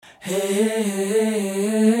Velkommen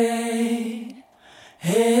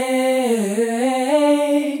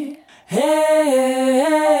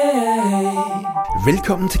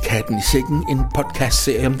til Katten i Sækken, en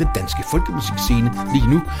podcastserie om den danske folkemusikscene lige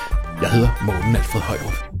nu. Jeg hedder Morten Alfred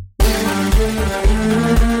Højrup.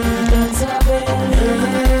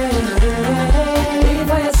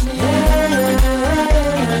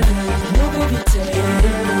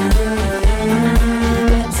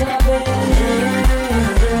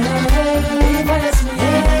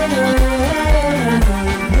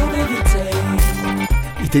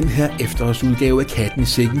 I den her efterårsudgave af Katten i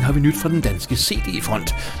Sækken har vi nyt fra den danske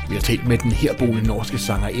CD-front. Vi har talt med den herboende norske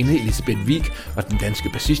sangerinde Elisabeth Wik og den danske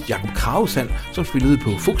bassist Jakob Kragesand, som spillede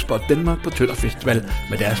på Folkspot Danmark på Tønder Festival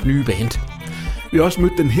med deres nye band. Vi har også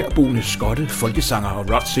mødt den herboende skotte folkesanger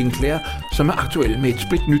Rod Sinclair, som er aktuel med et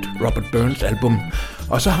spritnyt Robert Burns album.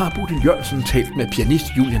 Og så har Bodil Jørgensen talt med pianist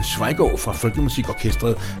Julian Zweigård fra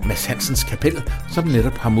folkemusikorkestret Mads Hansens Kapel, som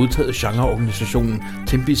netop har modtaget genreorganisationen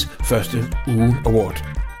Tempis første uge award.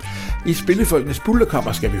 I Spillefolkenes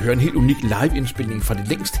Pulterkammer skal vi høre en helt unik live-indspilning fra det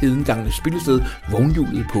længst hedengangne spillested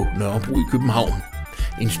Vognhjulet på Nørrebro i København.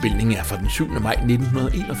 Indspilningen er fra den 7. maj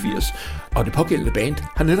 1981, og det pågældende band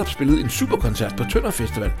har netop spillet en superkoncert på Tønder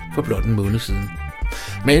Festival for blot en måned siden.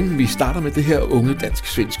 Men vi starter med det her unge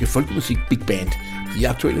dansk-svenske folkemusik Big Band. De er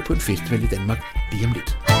aktuelle på en festival i Danmark lige om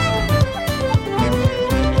lidt.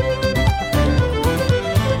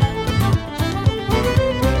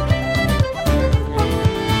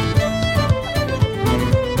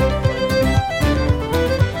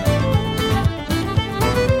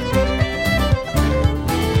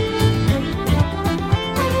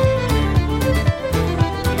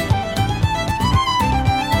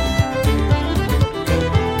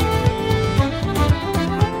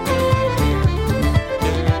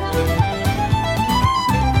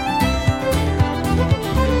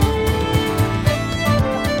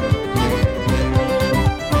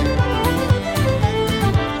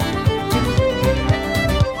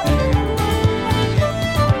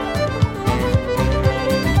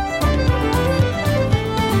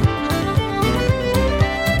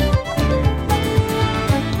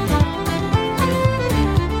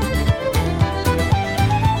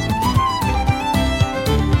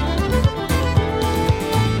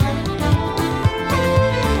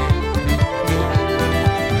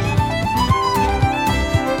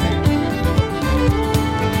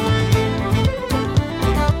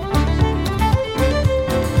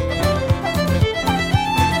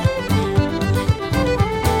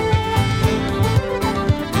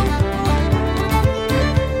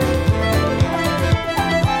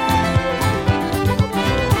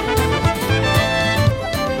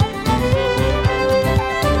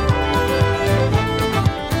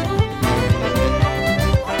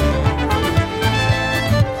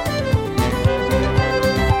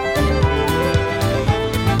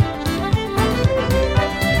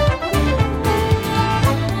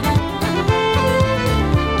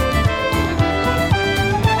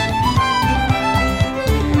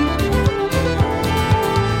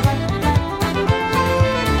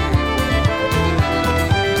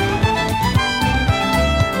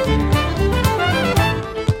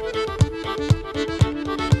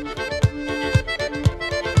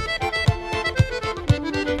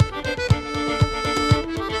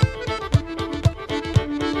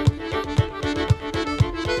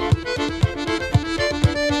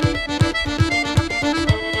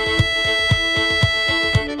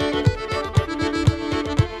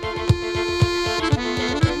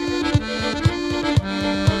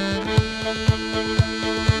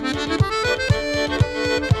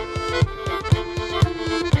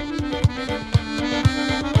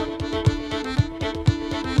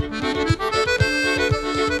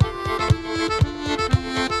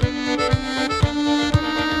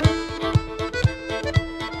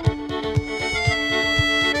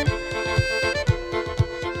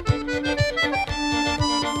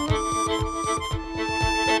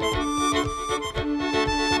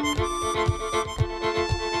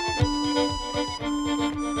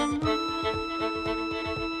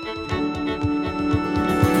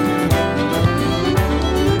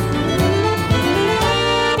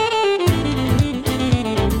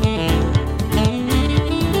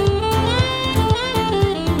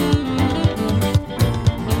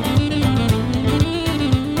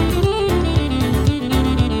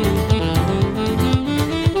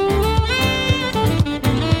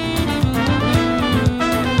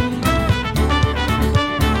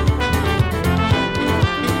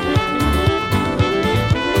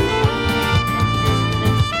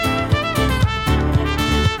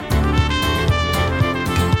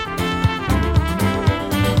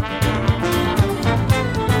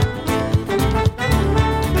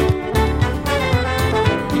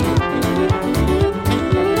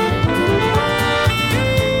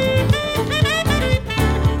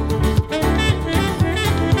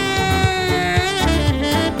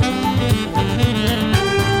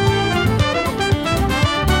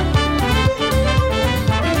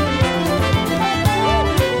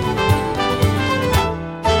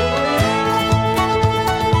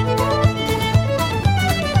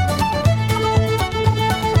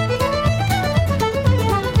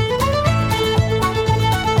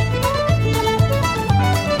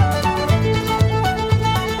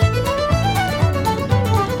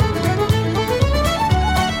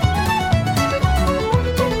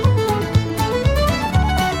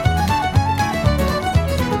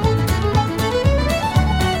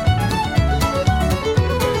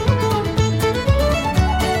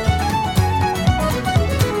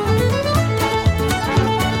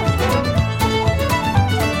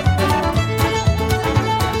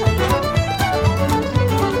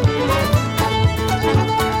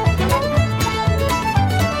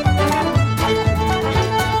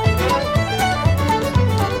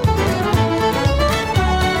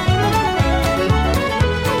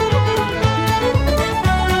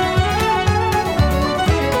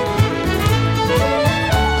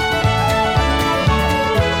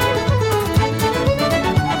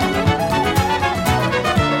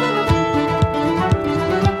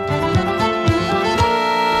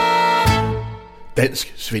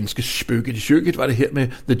 dansk-svenske Spøget i Köket var det her med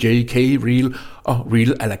The JK Reel og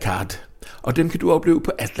Reel à la carte. Og den kan du opleve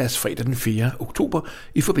på Atlas fredag den 4. oktober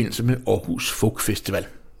i forbindelse med Aarhus Folk Festival.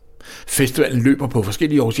 Festivalen løber på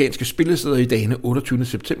forskellige oceanske spillesteder i dagene 28.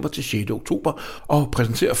 september til 6. oktober og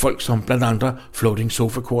præsenterer folk som blandt andre Floating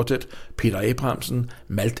Sofa Quartet, Peter Abrahamsen,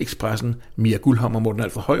 Malt Expressen, Mia Guldhammer, Morten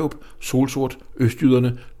Alfred Højrup, Solsort,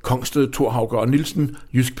 Østjyderne, Kongsted, Thor Hauger og Nielsen,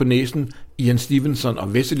 Jysk på Næsen, Ian Stevenson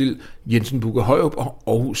og Vesselil, Jensen Bugge Højrup og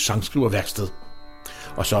Aarhus Sangskriverværksted.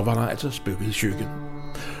 Og så var der altså Spøget i Köket.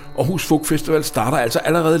 Aarhus Folk Festival starter altså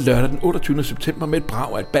allerede lørdag den 28. september med et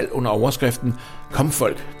brag af et bal under overskriften Kom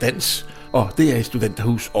folk, dans, og det er i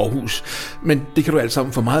Studenterhus Aarhus. Men det kan du alt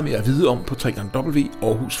sammen få meget mere at vide om på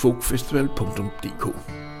www.aarhusfolkfestival.dk.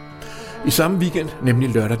 I samme weekend, nemlig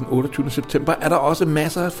lørdag den 28. september, er der også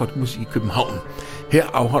masser af folkmusik i København. Her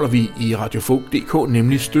afholder vi i radiofolk.dk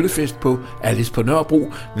nemlig støttefest på Alice på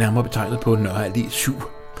Nørrebro, nærmere betegnet på Nørre Allé 7.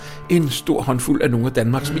 En stor håndfuld af nogle af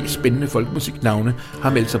Danmarks mest spændende folkemusiknavne har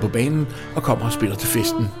meldt sig på banen og kommer og spiller til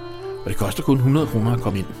festen. Og det koster kun 100 kroner at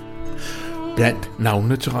komme ind. Blandt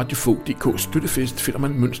navnene til radiofolk.dk støttefest finder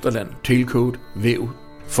man Mønsterland, Tailcode, Væv,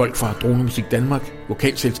 folk fra Dronemusik Danmark,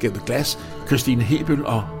 Vokalselskabet Glas, Christine Hebøl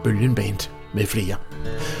og Bølgen Band med flere.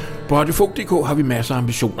 På radiofolk.dk har vi masser af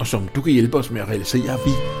ambitioner, som du kan hjælpe os med at realisere.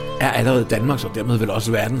 Vi er allerede Danmarks og dermed vel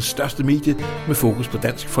også verdens største medie med fokus på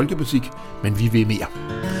dansk folkemusik, men vi vil mere.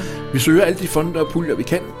 Vi søger alle de fonde og puljer, vi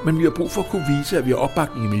kan, men vi har brug for at kunne vise, at vi har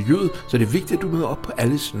opbakning i miljøet, så det er vigtigt, at du møder op på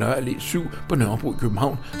Alice Nørre Allé 7 på Nørrebro i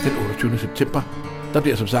København den 28. september. Der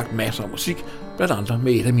bliver som sagt masser af musik, blandt andre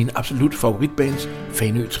med et af mine absolut favoritbands,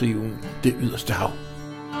 Fanø-trioen Det Yderste Hav.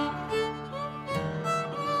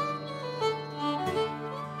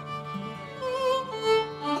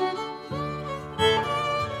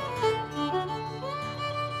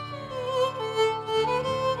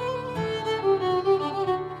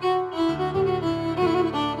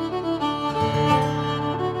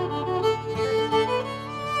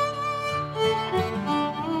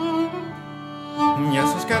 Ja,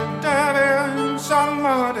 så skal der være en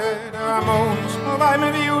sommerdag, der er Mogens på vej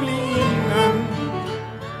med violinen.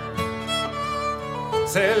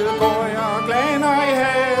 Selv går jeg og glaner i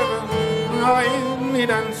haven, og ind i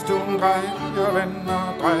danstuen drejer vend og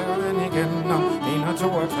drejer den igen, og 1 og 2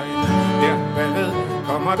 og 3. Der bagved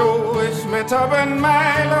kommer Doris med toppen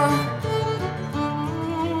maler.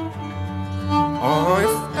 Og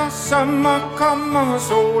efter sommer kommer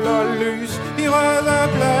sol og lys i røde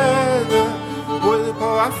blade. Ud på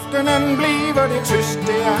aftenen bliver det tyst,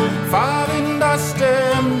 det er farvind der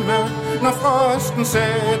stemme. Når frosten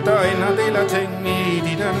sætter ind og deler ting i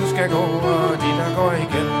de, der skal gå og de, der går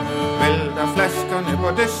igen. Vælter flaskerne på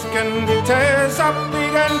disken, de tages op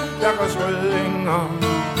igen, der går skrødlinger.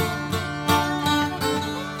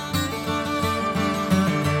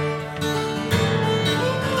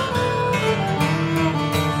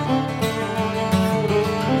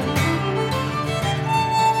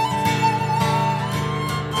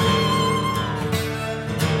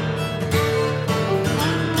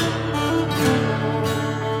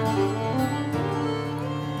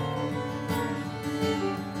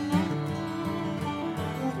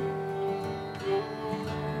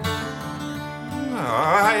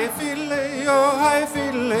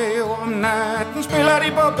 Om natten spiller de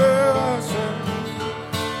på børsen.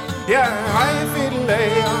 Ja, hej fiddle,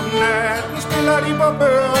 om natten spiller de på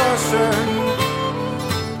børsen.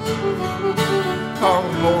 Og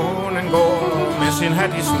månen går med sin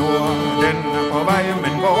hat i snor. Den er på vej,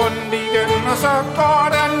 men går rundt igen. Og så går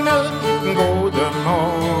den ned den gode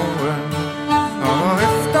morgen. Og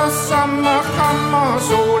efter sommer kommer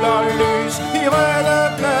sol og lys i røde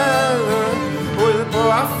blade. Ud på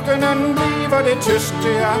aftenen bliver det tyst,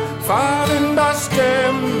 det er faren der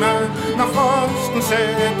stemme. Når frosten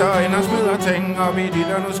sætter ind og smider ting op i de,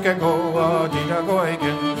 der nu skal gå og de, der går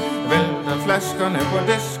igen. Vælter flaskerne på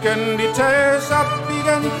disken, de tages op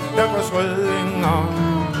igen, der går srødlinger.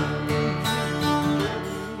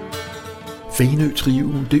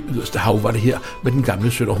 Fanø-trioen Det Yderste Hav var det her med den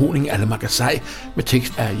gamle Sønder Honing Alle Magasej med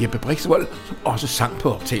tekst af Jeppe Brixvold, som også sang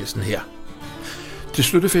på optagelsen her. Til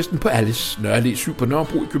støttefesten på Alice Nørre Allé 7 på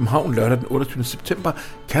Nørrebro i København lørdag den 28. september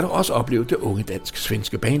kan du også opleve det unge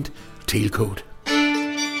dansk-svenske band Tailcode.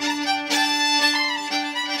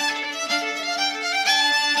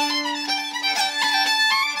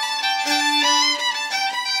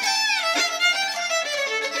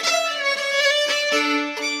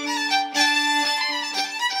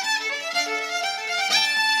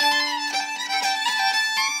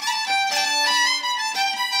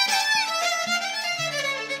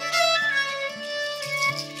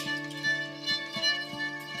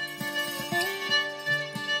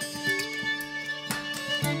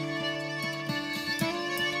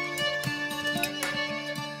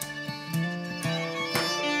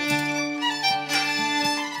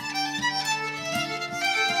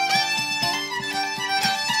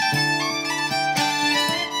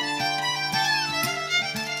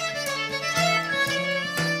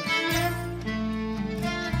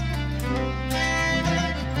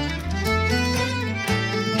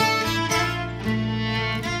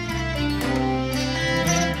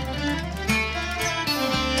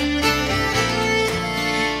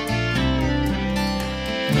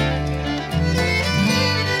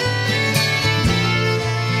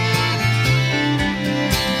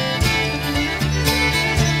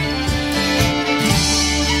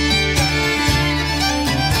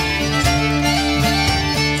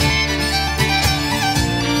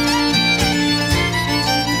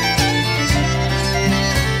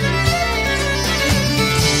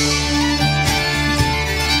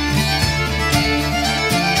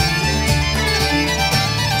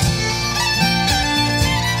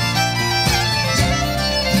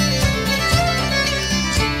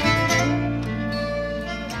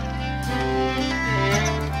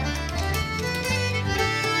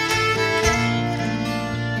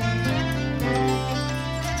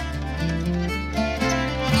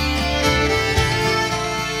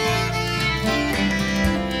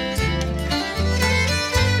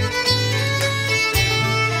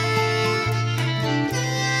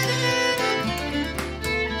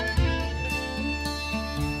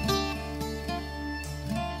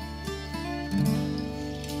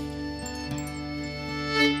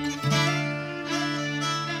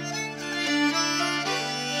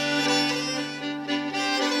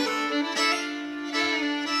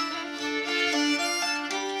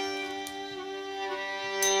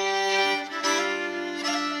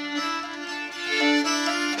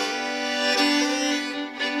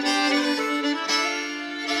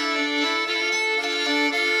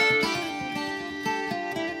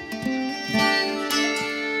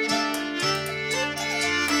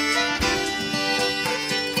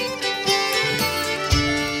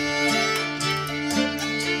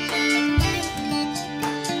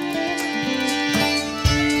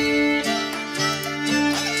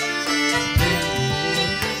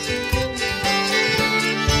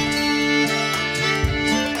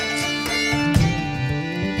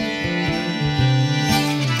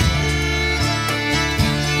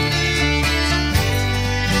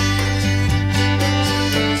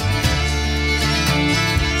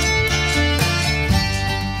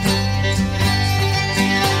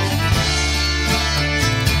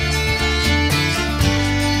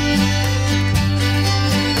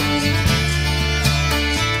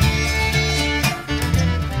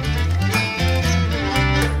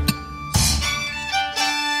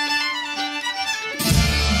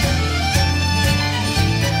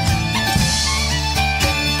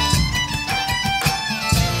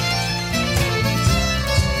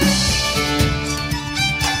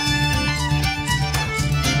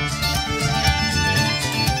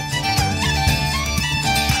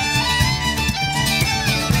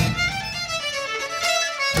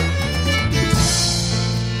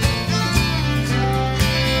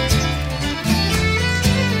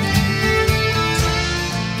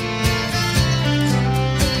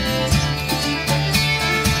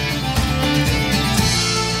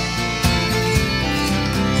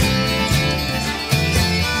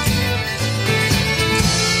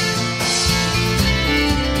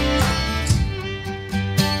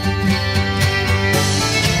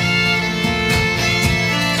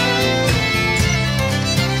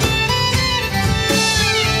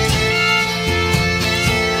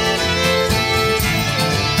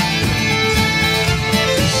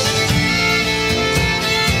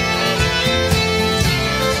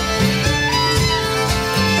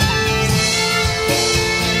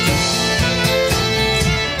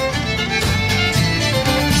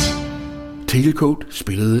 Tailcoat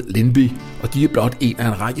spillede Lindby, og de er blot en af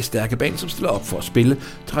en række stærke band, som stiller op for at spille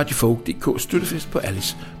til Radio Folk.dk støttefest på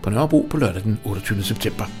Alice på Nørrebro på lørdag den 28.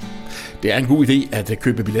 september. Det er en god idé at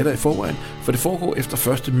købe billetter i forvejen, for det foregår efter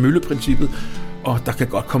første mølleprincippet, og der kan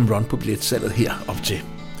godt komme run på billetsalget her op til.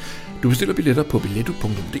 Du bestiller billetter på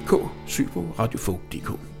billetto.dk, søg på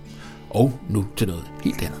radiofolk.dk. Og nu til noget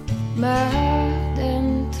helt andet. Med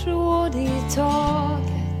en tråd i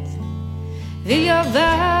taget vill jag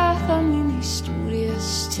väva min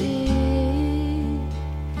historias tid.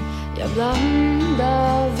 Jag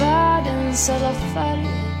blandar världens alla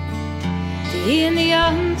färger. Det är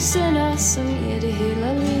nyanserna som ger det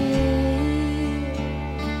hela liv.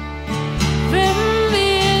 Vem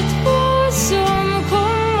vet vad som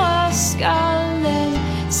komma skall, den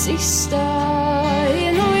sista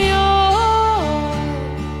är nog jag.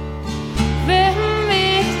 Vem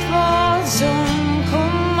vet vad som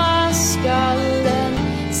komma skall, den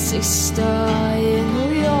sista är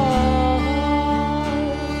nog jag.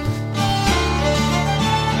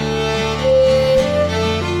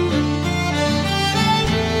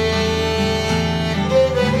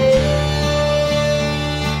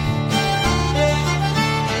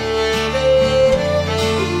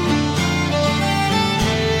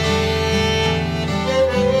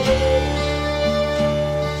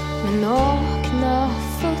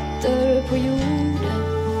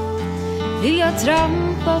 Vill jag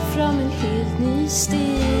trampa fram en helt ny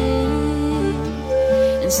stig.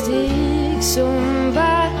 En stig som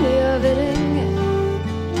bär mig över ängen,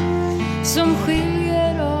 som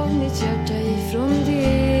skiljer av mitt hjärta ifrån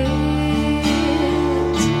ditt.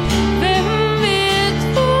 Vem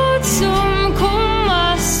vet vad som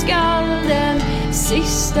komma skall, den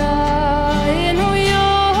sista är nog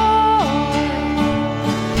jag.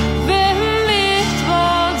 Vem vet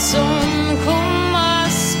vad som komma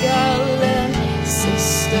skall,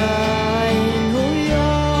 sista är nog jag.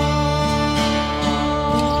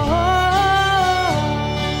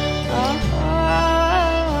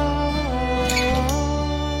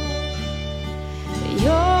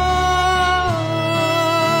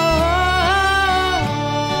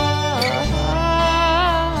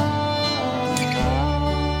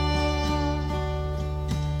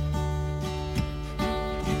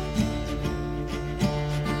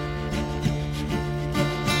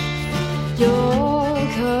 Jag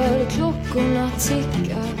hör klockorna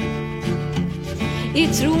ticka i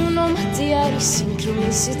tron om att det är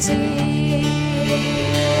synkronicitet.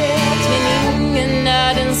 Men ingen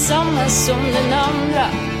är densamma som den andra.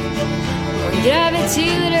 Man gräver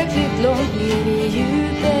tillräckligt långt ner i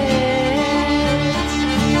djupet.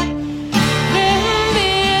 Vem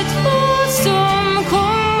vet vad som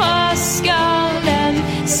komma skall, den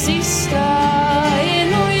sista är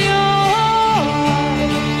nog jag.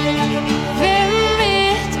 Vem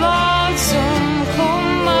vet vad som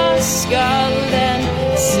komma skall, den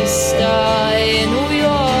sista är nog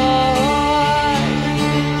jag.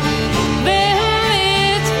 Vem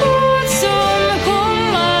vet vad som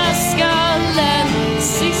komma skall, den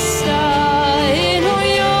sista är nog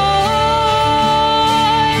jag.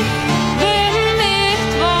 Vem vet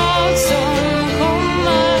vad som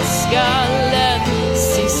komma skall, den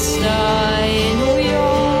sista är nog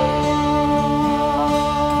jag.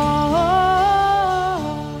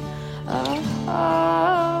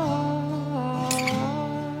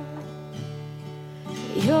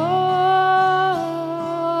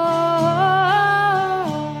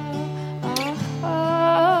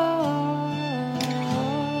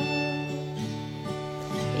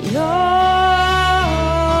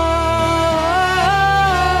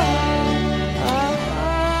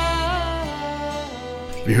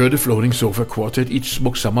 Vi hørte Floating Sofa Quartet i et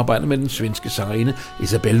smukt samarbejde med den svenske sangerinde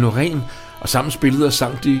Isabelle Norén, og sammen spillede og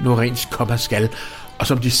sang de Noréns Komma Skal. Og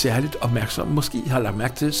som de særligt opmærksomme måske har lagt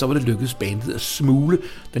mærke til, så var det lykkedes bandet at smule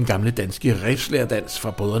den gamle danske riffslærerdans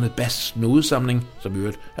fra brødrene Bass nodesamling, som i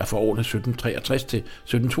øvrigt er fra årene 1763 til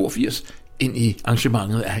 1782, ind i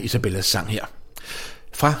arrangementet af Isabellas sang her.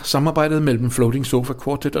 Fra samarbejdet mellem Floating Sofa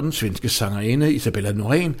Quartet og den svenske sangerinde Isabella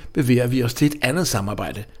Norén bevæger vi os til et andet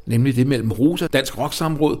samarbejde, nemlig det mellem Rosa, Dansk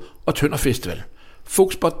Rocksamråd og Tønder Festival.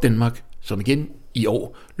 Folkspot Danmark, som igen i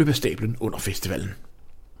år løber stablen under festivalen.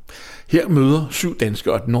 Her møder 7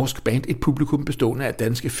 danske og et norsk band et publikum bestående af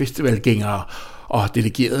danske festivalgængere og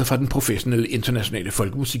delegerede fra den professionelle internationale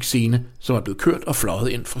folkemusikscene, som er blevet kørt og fløjet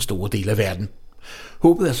ind fra store dele af verden.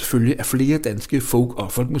 Håbet er selvfølgelig, at flere danske folk-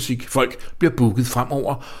 og folkmusikfolk bliver booket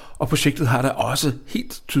fremover, og projektet har da også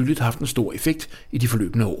helt tydeligt haft en stor effekt i de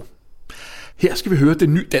forløbende år. Her skal vi høre det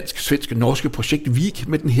ny dansk-svenske-norske projekt Vik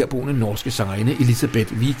med den herboende norske sangerinde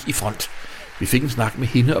Elisabeth Vik i front. Vi fik en snak med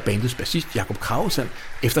hende og bandets bassist Jakob Kragesand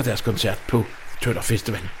efter deres koncert på Tønder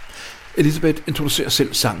Festival. Elisabeth introducerer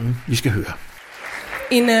selv sangen, vi skal høre.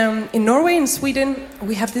 In Norway and Sweden,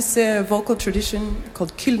 we have this vocal tradition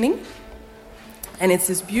called kylning. And it's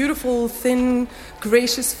this beautiful, thin,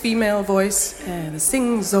 gracious female voice that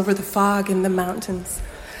sings over the fog in the mountains.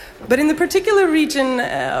 But in the particular region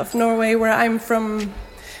of Norway where I'm from,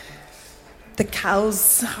 the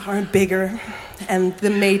cows are bigger and the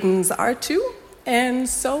maidens are too. And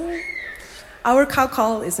so our cow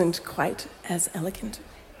call isn't quite as elegant.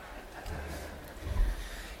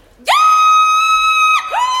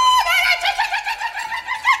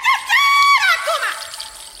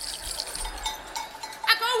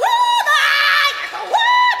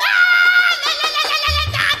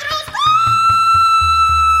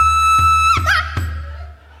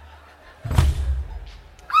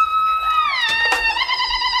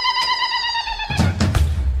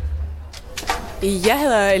 Jeg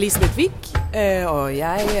hedder Elisabeth Vik, og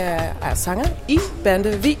jeg er sanger i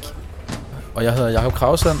bandet Vik. Og jeg hedder Jakob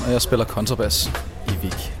Kragesand, og jeg spiller kontrabas i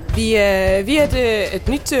Vik. Vi er et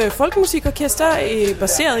nyt folkemusikorkester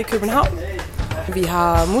baseret i København. Vi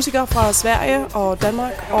har musikere fra Sverige og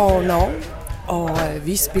Danmark og Norge, og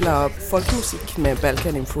vi spiller folkemusik med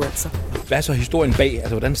Balkan-influencer. Hvad er så historien bag? Altså,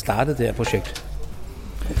 hvordan startede det her projekt?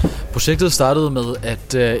 Projektet startede med,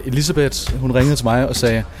 at Elisabeth hun ringede til mig og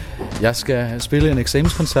sagde, jeg skal spille en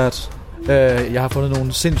eksamenskoncert. Jeg har fundet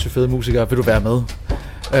nogle sindssygt fede musikere. Vil du være med?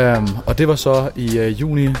 Og det var så i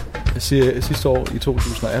juni sidste år i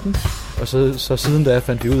 2018. Og så siden da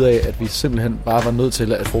fandt vi ud af, at vi simpelthen bare var nødt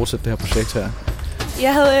til at fortsætte det her projekt her.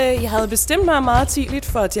 Jeg havde bestemt mig meget tidligt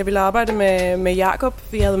for, at jeg ville arbejde med Jakob.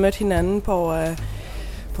 Vi havde mødt hinanden på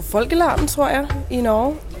Folkelarmen, tror jeg, i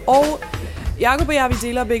Norge. Og Jakob og jeg, vi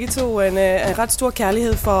deler begge to en ret stor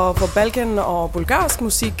kærlighed for Balkan og bulgarsk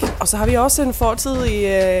musik. Og så har vi også en fortid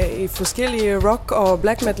i forskellige rock- og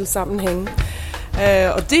black metal sammenhænge.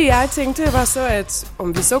 Og det jeg tænkte var så, at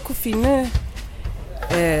om vi så kunne finde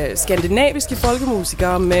skandinaviske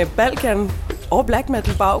folkemusikere med Balkan og black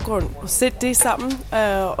metal baggrund og sætte det sammen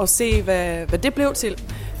og se, hvad det blev til.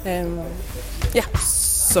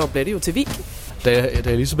 Så blev det jo til Vik. Da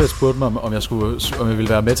Elisabeth spurgte mig, om jeg ville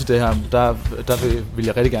være med til det her, der ville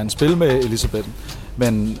jeg rigtig gerne spille med Elisabeth.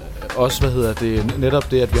 Men også,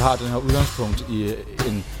 netop det, at vi har den her udgangspunkt i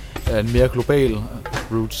en mere global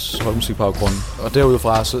roots folkemusikbaggrund. Og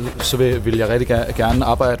derudfra, så vil jeg rigtig gerne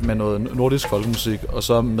arbejde med noget nordisk folkemusik, og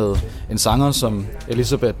så med en sanger som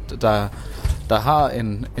Elisabeth, der har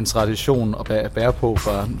en tradition at bære på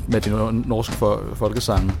med de norske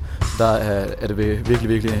folkesange. Der er det virkelig,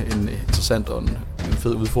 virkelig en interessant og en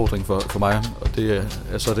fed udfordring for mig. Og det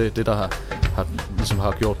er så det der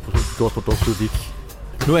har gjort produktet Vik.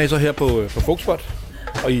 Nu er I så her på Folkspot,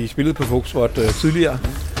 og I spillede på Folkspot tidligere.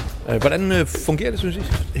 Hvordan fungerer det, synes I?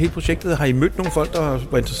 Hele projektet, har I mødt nogle folk, der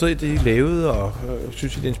var interesseret i det, I lavede, og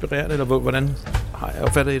synes I, det er inspirerende, eller hvordan har I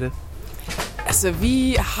opfattet I det? Altså,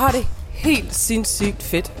 vi har det helt sindssygt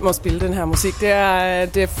fedt med at spille den her musik.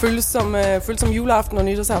 Det føles som juleaften og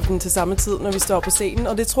nytårsaften til samme tid, når vi står på scenen,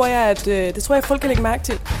 og det tror jeg, folk kan lægge mærke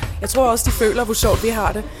til. Jeg tror også, de føler, hvor sjovt vi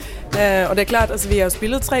har det. Og det er klart, altså vi har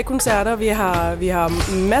spillet 3 koncerter, vi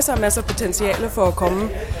har masser af potentiale for at komme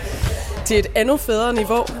til et endnu federe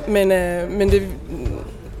niveau, men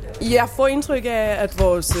jeg får indtryk af, at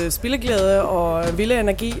vores spilleglæde og vilde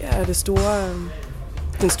energi er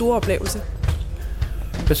den store oplevelse.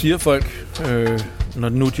 Hvad siger folk, når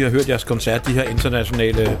nu de har hørt jeres koncert, de her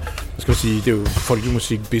internationale, det er jo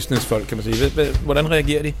folkemusik, businessfolk, kan man sige. Hvordan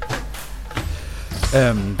reagerer de?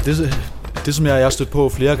 Det som jeg har stødt på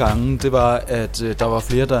flere gange, det var, at der var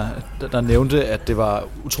flere, der nævnte, at det var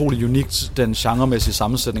utrolig unikt, den genremæssige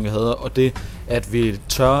sammensætning, vi havde, og det, at vi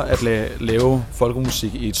tør at lave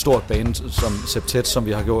folkemusik i et stort band som Septet, som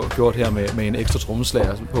vi har gjort her med en ekstra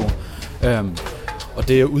trommeslager på. Og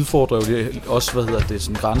det udfordrer jo også,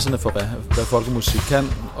 sådan grænserne for, hvad folkemusik kan,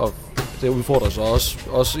 og det udfordrer så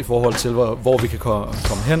også i forhold til, hvor vi kan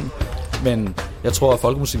komme hen. Men jeg tror, at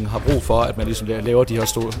folkemusikken har brug for, at man ligesom laver de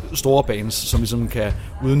her store bands, som ligesom kan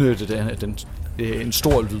udnytte en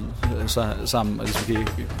stor lyd sammen, og ligesom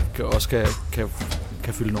også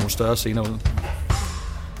kan fylde nogle større scener ud.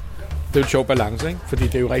 Det er jo et sjov balance, ikke? Fordi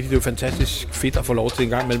det er jo fantastisk fedt at få lov til en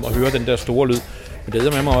gang imellem at høre den der store lyd. Men det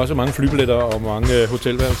er med mig også mange flybilletter og mange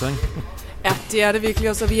hotelværelser, ikke? Ja, det er det virkelig.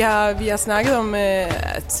 Og så vi har snakket om,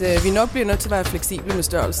 at vi nok bliver nødt til at være fleksible med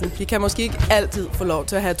størrelsen. Vi kan måske ikke altid få lov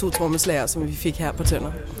til at have 2 trommeslager, som vi fik her på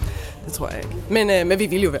Tønder. Det tror jeg ikke. Men vi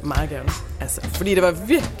ville jo meget gerne. Altså, fordi det var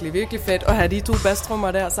virkelig, virkelig fedt at have de 2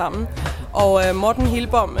 basstrommer der sammen. Og Morten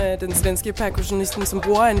Hilbom, den svenske percussionisten, som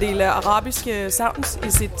bruger en del af arabiske sounds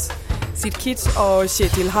i sit kit, og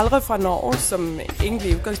Kjetil Hallre fra Norge, som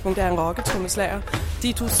egentlig i udgangspunktet er en rocketrommeslager.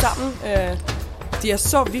 De to sammen, de er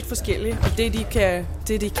så vidt forskellige, og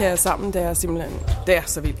det de kan sammen, det er simpelthen, det er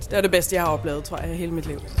så vildt. Det er det bedste, jeg har oplevet, tror jeg, i hele mit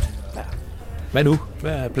liv. Ja. Hvad nu?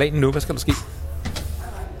 Hvad er planen nu? Hvad skal der ske?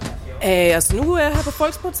 Altså nu her på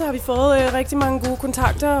Folksport, så har vi fået rigtig mange gode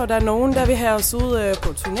kontakter, og der er nogen, der vil have os ud på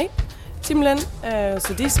turné, simpelthen.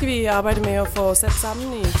 Så det skal vi arbejde med at få sat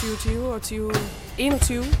sammen i 2020 og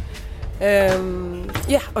 2021.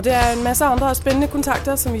 Ja, og der er en masse andre spændende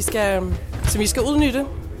kontakter, som vi skal udnytte.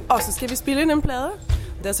 Og så skal vi spille ind en plade.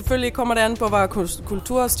 Der selvfølgelig kommer det an på, hvad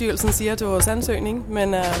Kulturstyrelsen siger til vores ansøgning,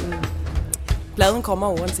 men pladen kommer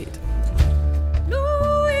uanset.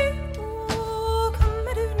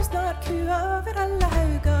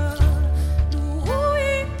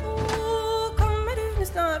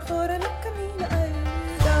 Snart får jeg lukka mine øyne.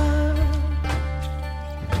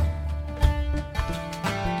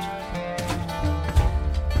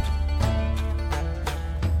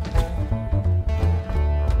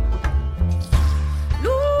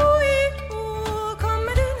 Louis,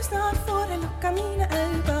 kommer du nu snart får jeg lukka mine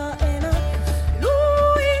øyne.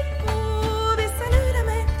 Louis, hvis jeg lyder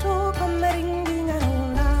med, så kommer ingen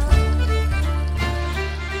rola.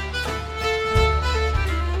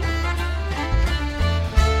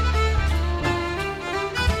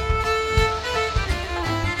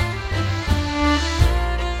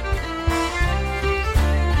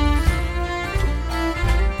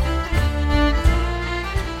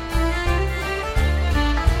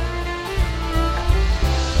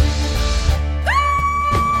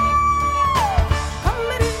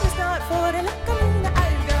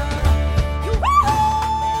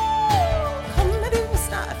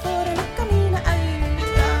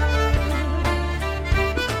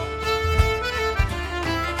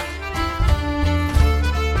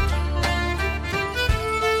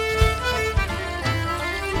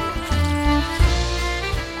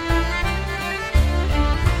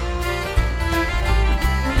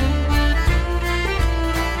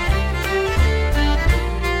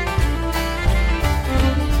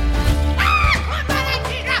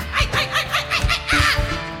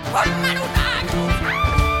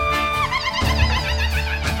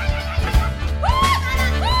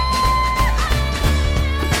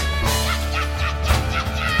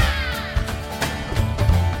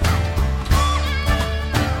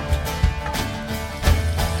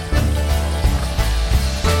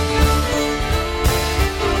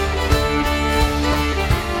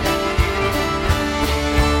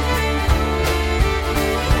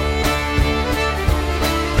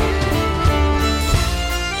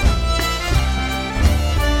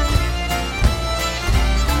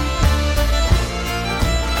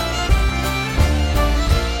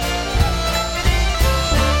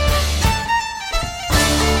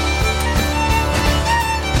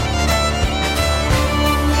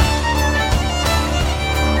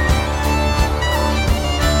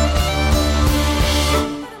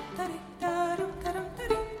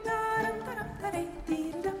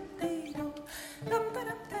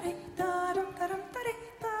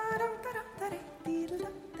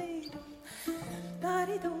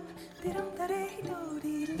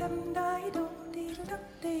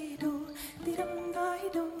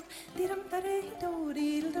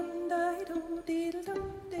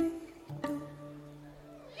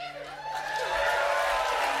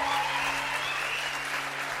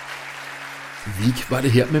 Vik var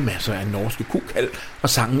det her med masser af norske kukald og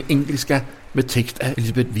sangen Engelska med tekst af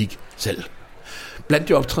Elisabeth Vik selv. Blandt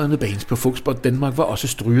de optrædende bands på Folksport Danmark var også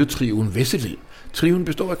strygetrioen Vesselil. Trioen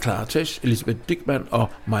består af Klartesh, Elisabeth Dickmann og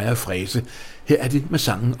Maja Frese. Her er de med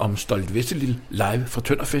sangen om Stolt Vesselil live fra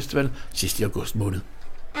Tønder Festival sidst i august måned.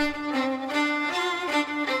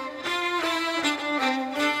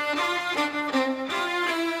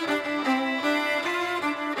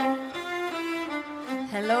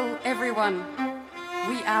 Hello everyone,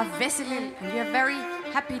 we are Vesselil and we are very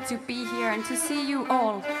happy to be here and to see you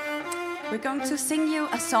all. We're going to sing you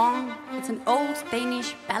a song. It's an old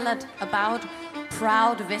Danish ballad about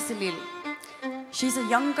proud Vesselil. She's a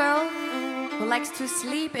young girl who likes to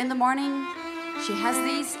sleep in the morning. She has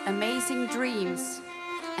these amazing dreams.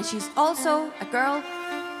 And she's also a girl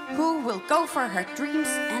who will go for her dreams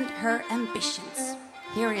and her ambitions.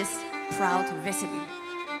 Here is proud Vesselil.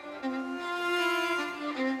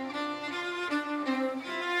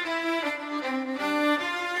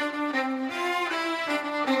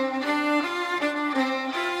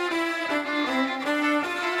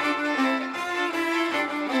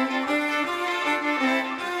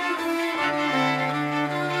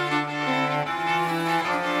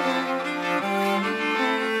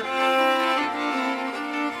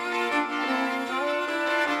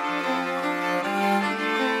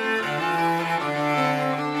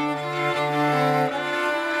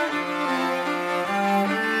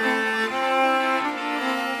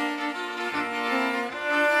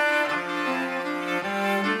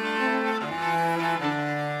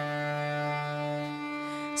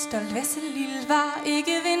 Stolt Vesselil var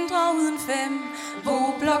ikke vintre uden 5.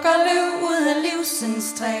 Hvor blokker løv ud af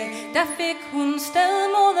livsens træ. Der fik hun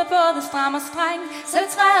stedmod af både stram og streng. Selv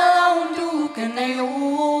træet og hun duken af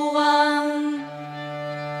jorden.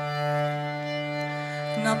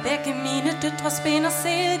 Når begge mine døtre spinder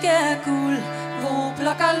silke af guld. Hvor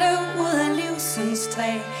blokker løv ud af livsens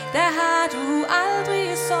træ. Der har du aldrig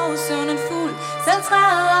sovet søvnen fuld. Selv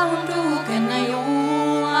træet og hun duken af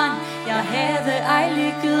jorden. Jeg havde ej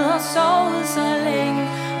ligget og sovet så længe.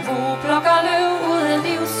 Hvor blokker løv ud af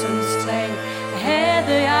livsens træ.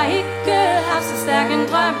 Havde jeg ikke haft så stærk en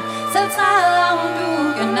drøm. Selv træet og hun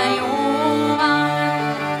duken af jorden.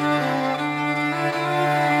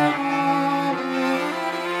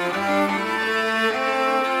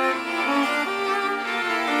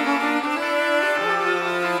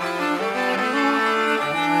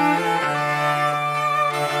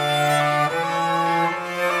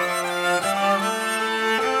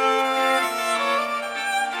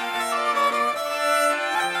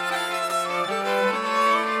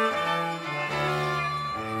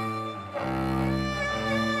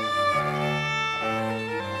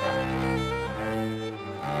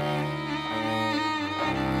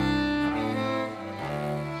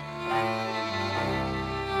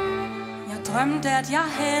 Drømte, at jeg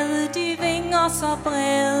havde de vinger så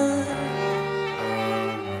brede,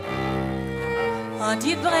 og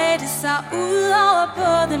de bredte sig ud over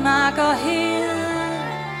både mark og hede.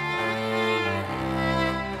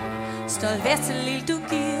 Stolt Vesselil, du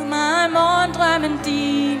giver mig morgendrømmen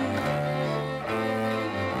din.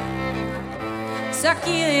 Så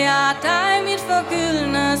giver jeg dig mit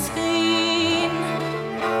forgyldne skrin.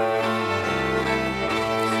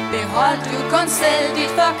 Behold du kun selv dit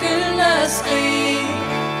forgyldne skrig.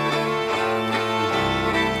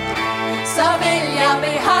 Så vil jeg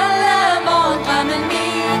beholde morgendrømmen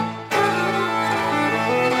min.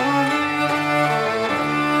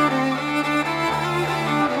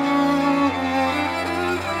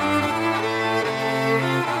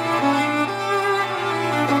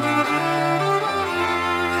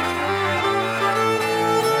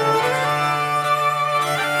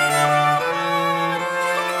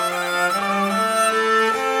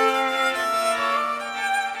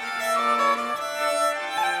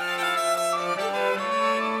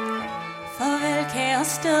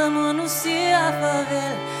 Stedmod, nu siger jeg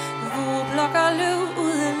farvel. Hvor blokker løv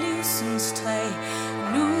ud af livsens træ.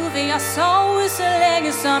 Nu vil jeg sove så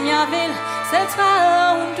længe som jeg vil. Selv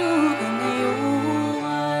træder hun duken i jorden.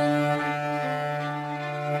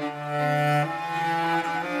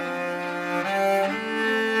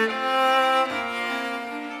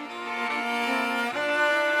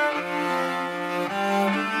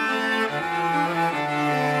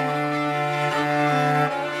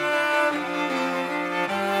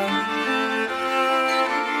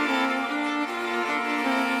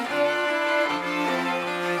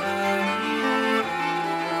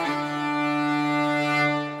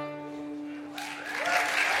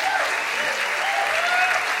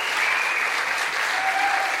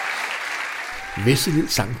 Vesselil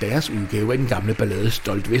sang deres udgave af den gamle ballade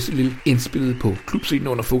Stolt Vesselil, indspillet på klubscenen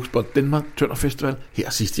under Folkspot Danmark Tønder Festival her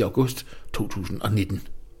sidst i august 2019.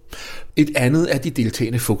 Et andet af de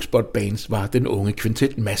deltagende Folkspot bands var den unge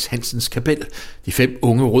kvintet Mads Hansens Kapel. De 5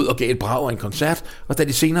 unge rødder gav et brag af en koncert, og da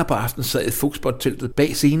de senere på aftenen sad i Folkspot-teltet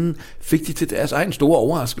bag scenen, fik de til deres egen store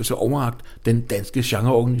overraskelse overrakt den danske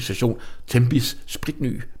genreorganisation Tempis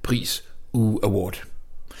spritny pris Uge Award.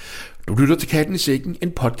 Du lytter til Katten i Sækken,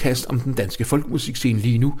 en podcast om den danske folkemusikscene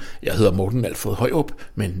lige nu. Jeg hedder Morten Alfred Højrup,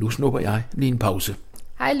 men nu snupper jeg lige en pause.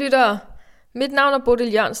 Hej lyttere, mit navn er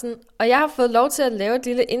Bodil Jørgensen, og jeg har fået lov til at lave et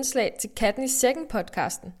lille indslag til Katten i Sækken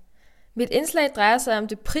podcasten. Mit indslag drejer sig om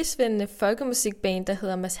det prisvindende folkemusikband, der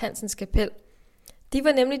hedder Mads Hansens Kapel. De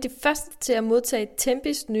var nemlig de første til at modtage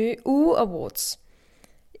Tempis nye Uge Awards.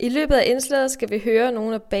 I løbet af indslaget skal vi høre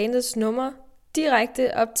nogle af bandets numre,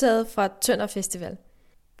 direkte optaget fra Tønder Festival.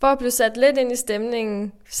 For at blive sat lidt ind i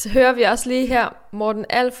stemningen, så hører vi også lige her Morten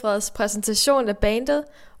Alfreds præsentation af bandet,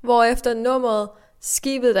 hvorefter nummeret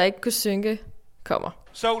Skibet, der ikke kunne synke, kommer.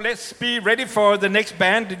 So let's be ready for the next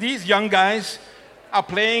band. These young guys are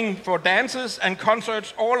playing for dances and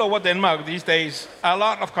concerts all over Denmark these days. A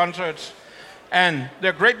lot of concerts. And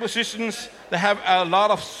they're great musicians. They have a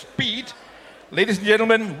lot of speed. Ladies and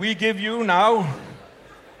gentlemen, we give you now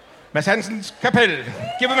Mads Hansens Kapel.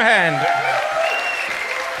 Give them a hand.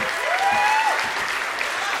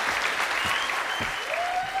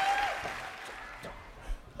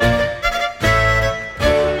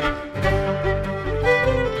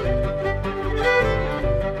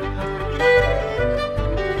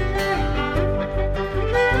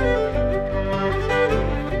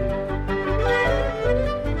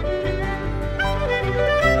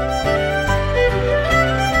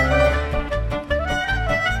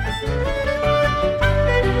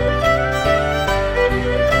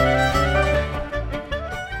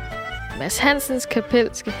 Mads Hansens Kapel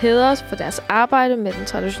skal hædres for deres arbejde med den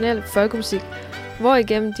traditionelle folkemusik,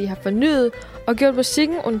 hvorigennem de har fornyet og gjort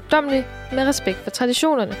musikken ungdommelig med respekt for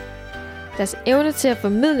traditionerne. Deres evne til at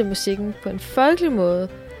formidle musikken på en folkelig måde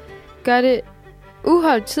gør det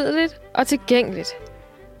uholdtideligt og tilgængeligt.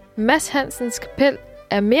 Mads Hansens Kapel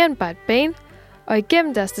er mere end bare et band, og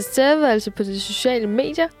igennem deres tilstedeværelse på de sociale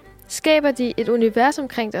medier skaber de et univers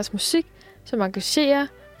omkring deres musik, som engagerer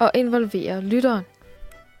og involverer lytteren.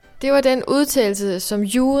 Det var den udtalelse, som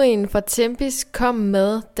juryen fra Tempis kom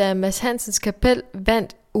med, da Mads Hansens Kapel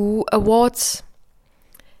vandt Uge Awards.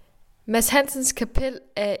 Mads Hansens Kapel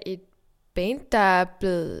er et band, der er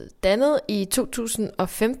blevet dannet i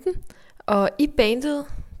 2015, og i bandet,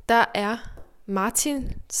 der er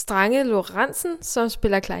Martin Strange Lorentzen, som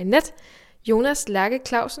spiller klarinet, Jonas Lærke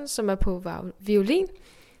Clausen, som er på violin,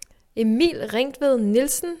 Emil Ringtved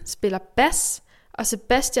Nielsen spiller bas, og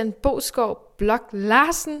Sebastian Boskov Blok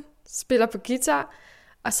Larsen spiller på guitar,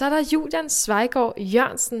 og så er der Julian Svejgaard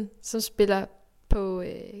Jørgensen, som spiller på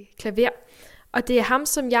klaver. Og det er ham,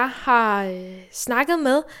 som jeg har snakket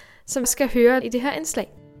med, som skal høre i det her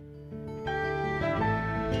indslag.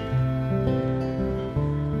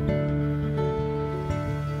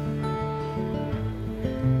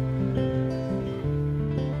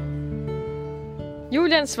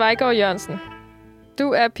 Julian Svejgaard Jørgensen,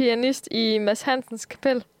 du er pianist i Mads Hansens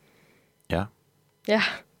Kapel. Ja. Ja,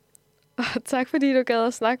 og tak fordi du gad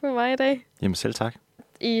at snakke med mig i dag. Jamen selv tak.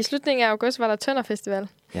 I slutningen af august var der Tønder Festival.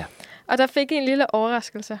 Ja. Og der fik I en lille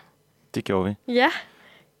overraskelse. Det gjorde vi. Ja.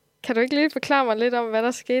 Kan du ikke lige forklare mig lidt om, hvad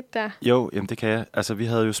der skete der? Jo, jamen det kan jeg. Altså, vi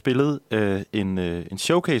havde jo spillet en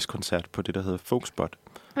showcase-koncert på det, der hedder Folkspot.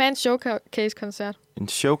 Hvad er en showcase-koncert? En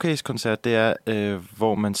showcase-koncert, det er,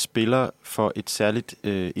 hvor man spiller for et særligt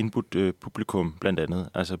indbudt publikum, blandt andet.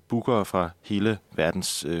 Altså bookere fra hele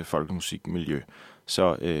verdens folkemusikmiljø.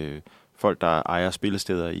 Så folk, der ejer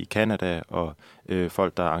spillesteder i Canada, og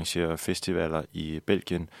folk, der arrangerer festivaler i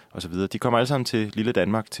Belgien osv., de kommer alle sammen til lille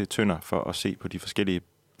Danmark, til Tønder, for at se på de forskellige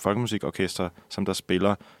folkemusikorkestre, som der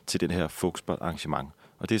spiller til det her Folkspot-arrangement.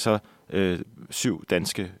 Og det er så 7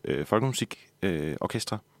 danske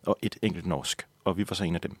folkemusikorkestre og et enkelt norsk. Og vi var så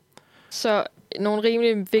en af dem. Så nogle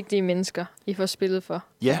rimelig vigtige mennesker, I får spillet for?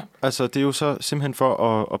 Ja, altså det er jo så simpelthen for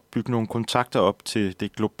at bygge nogle kontakter op til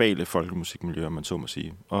det globale folkemusikmiljø, om man så må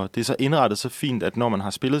sige. Og det er så indrettet så fint, at når man har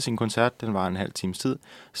spillet sin koncert, den var en halv times tid,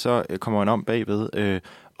 så kommer man om bagved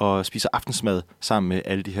og spiser aftensmad sammen med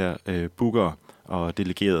alle de her bookere og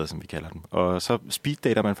delegerede, som vi kalder dem. Og så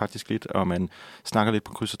speeddater man faktisk lidt, og man snakker lidt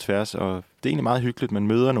på kryds og tværs, og det er egentlig meget hyggeligt. Man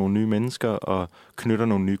møder nogle nye mennesker og knytter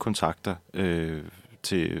nogle nye kontakter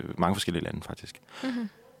til mange forskellige lande, faktisk. Mm-hmm.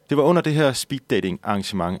 Det var under det her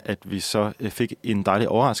speeddating-arrangement, at vi så fik en dejlig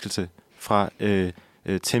overraskelse fra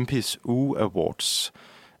Tempis Uge Awards.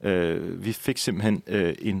 Vi fik simpelthen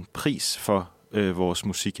en pris for vores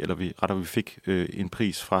musik, eller vi fik en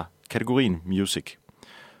pris fra kategorien Music.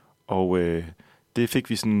 Og det fik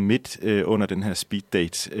vi sådan midt under den her speed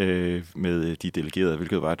date med de delegerede,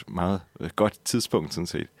 hvilket var et meget godt tidspunkt sådan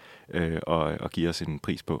set at give os en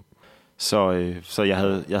pris på. Så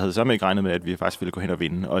jeg havde sammen ikke regnet med, at vi faktisk ville gå hen og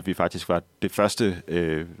vinde, og at vi faktisk var det første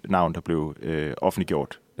navn, der blev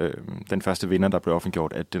offentliggjort. Den første vinder, der blev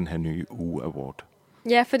offentliggjort af den her nye Uge Award.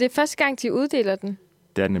 Ja, for det er første gang, de uddeler den.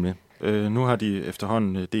 Det er det nemlig. Nu har de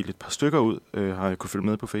efterhånden delt et par stykker ud, har jeg kunne følge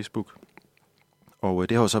med på Facebook. Og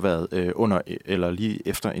det har jo så været under eller lige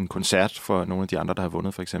efter en koncert for nogle af de andre, der har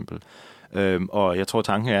vundet for eksempel. Og jeg tror,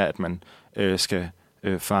 tanken er, at man skal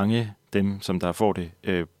fange dem, som der får det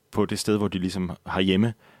på det sted, hvor de ligesom har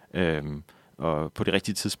hjemme, og på det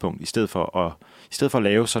rigtige tidspunkt, i stedet for at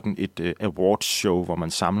lave sådan et awards-show, hvor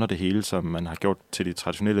man samler det hele, som man har gjort til de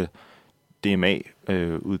traditionelle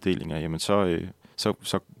DMA-uddelinger, jamen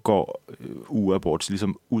så går Uge Awards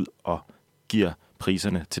ligesom ud og giver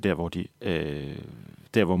priserne til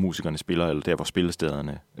der, hvor musikerne spiller, eller der, hvor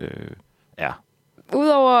spillestederne er.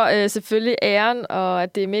 Udover selvfølgelig æren, og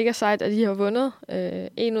at det er mega sejt, at I har vundet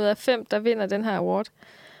 1 ud af 5, der vinder den her award.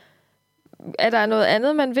 Er der noget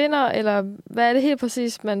andet, man vinder, eller hvad er det helt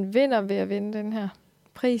præcis, man vinder ved at vinde den her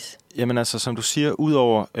pris? Jamen altså, som du siger,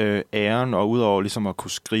 udover æren, og udover ligesom at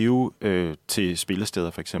kunne skrive til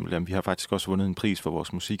spillesteder for eksempel, jamen, vi har faktisk også vundet en pris for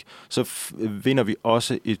vores musik, så vinder vi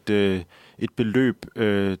også et beløb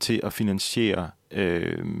til at finansiere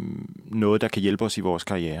noget, der kan hjælpe os i vores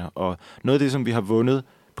karriere. Og noget af det, som vi har vundet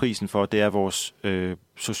prisen for, det er vores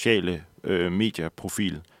sociale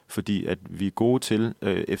medieprofil, fordi at vi er gode til,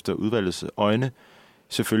 efter udvalgets øjne,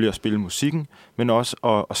 selvfølgelig at spille musikken, men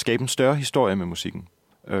også at skabe en større historie med musikken.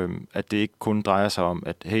 At det ikke kun drejer sig om,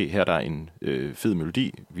 at hey, her der er en fed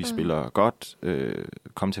melodi, vi spiller godt,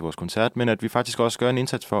 kom til vores koncert, men at vi faktisk også gør en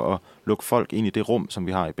indsats for at lukke folk ind i det rum, som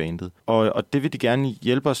vi har i bandet. Og det vil de gerne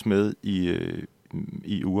hjælpe os med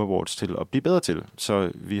i UA Awards til at blive bedre til.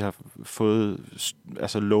 Så vi har fået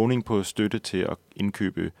lovning på støtte til at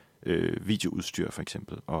indkøbe videoudstyr for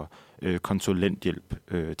eksempel, og konsulenthjælp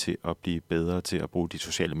til at blive bedre til at bruge de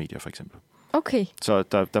sociale medier for eksempel. Okay. Så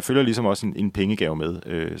der følger ligesom også en pengegave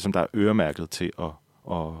med, som der er øremærket til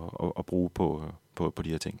at bruge på de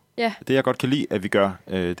her ting. Ja. Det jeg godt kan lide, at vi gør,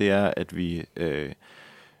 det er, at vi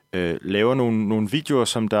laver nogle videoer,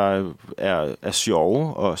 som der er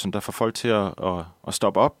sjove, og som der får folk til at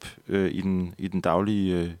stoppe op i den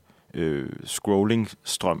daglige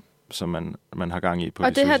scrolling-strøm, som man har gang i på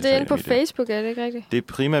og de det her, det er inde på medier. Facebook, er det ikke rigtigt? Det er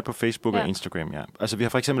primært på Facebook og Instagram, ja. Altså, vi har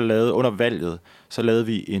for eksempel lavet, under valget, så lavede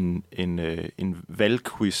vi en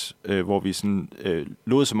valgquiz, hvor vi sådan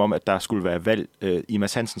lod som om, at der skulle være valg i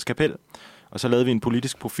Mads Hansens kapel. Og så lavede vi en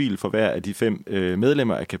politisk profil for hver af de 5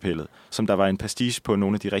 medlemmer af kapellet, som der var en pastiche på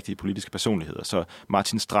nogle af de rigtige politiske personligheder. Så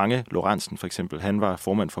Martin Strange Lorentzen for eksempel, han var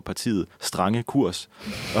formand for partiet Strange Kurs,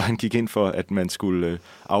 og han gik ind for, at man skulle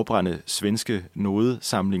afbrænde svenske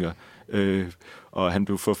nodesamlinger. Og han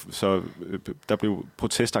blev der blev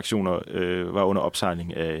protestaktioner, var under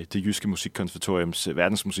opsejling af det jyske musikkonservatoriums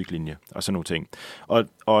verdensmusiklinje og sådan nogle ting.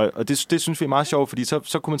 Og det synes vi er meget sjovt, fordi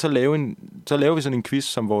så kunne man så laver vi sådan en quiz,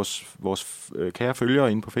 som vores kære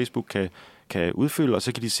følgere inde på Facebook kan udfylde, og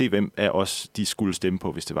så kan de se, hvem af os de skulle stemme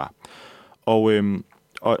på, hvis det var.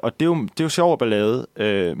 Og det er jo sjovt ballade,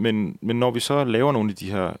 men når vi så laver nogle af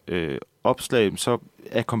de her opslag, så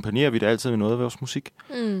akkompagnerer vi det altid med noget af vores musik.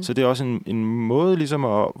 Så det er også en måde ligesom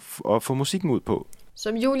at få musikken ud på.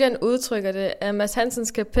 Som Julian udtrykker det, er Mads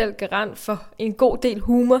Hansens kapel garant for en god del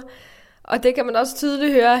humor. Og det kan man også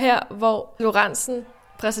tydeligt høre her, hvor Lorentzen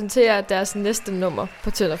præsenterer deres næste nummer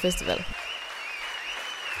på Tønder Festival.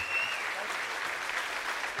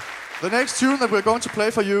 The next tune that we're going to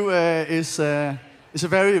play for you is a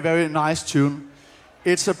very, very nice tune.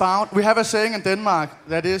 It's about, we have a saying in Denmark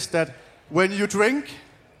that is that when you drink,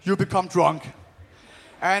 you become drunk.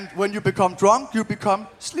 And when you become drunk, you become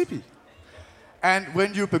sleepy. And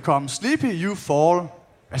when you become sleepy, you fall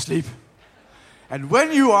asleep. And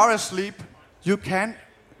when you are asleep, you can't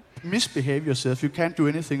misbehave yourself. You can't do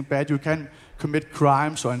anything bad. You can't commit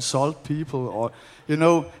crimes or insult people, or,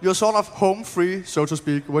 you're sort of home free, so to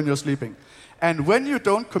speak, when you're sleeping. And when you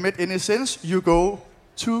don't commit any sins, you go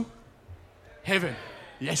to heaven.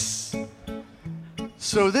 Yes.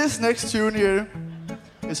 So this next tune here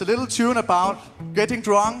is a little tune about getting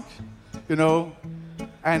drunk,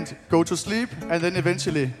 and go to sleep, and then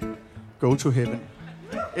eventually go to heaven.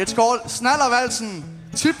 It's called Snallervalsen,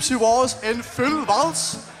 Tipsy Wars en Full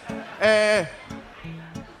Vals,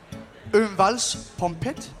 en vals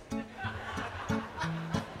pompet.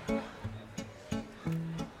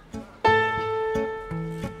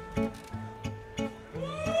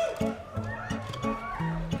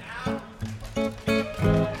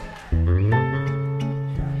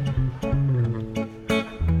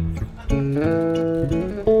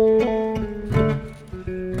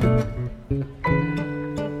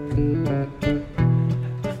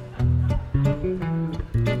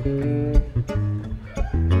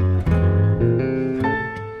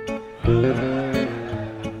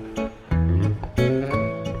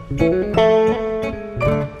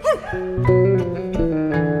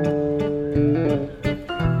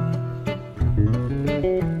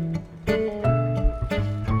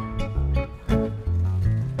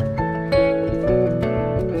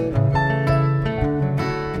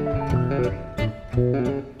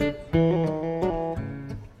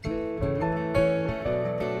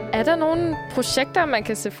 Er der nogle projekter, man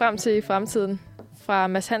kan se frem til i fremtiden fra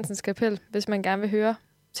Mads Hansens kapel, hvis man gerne vil høre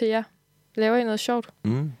til jer? Laver I noget sjovt?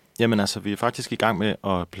 Jamen altså, vi er faktisk i gang med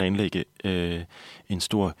at planlægge en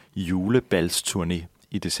stor julebalsturné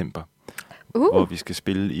i december. Hvor vi skal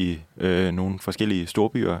spille i nogle forskellige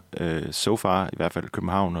storbyer. So far i hvert fald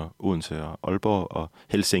København og Odense og Aalborg og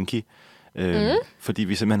Helsinki. Fordi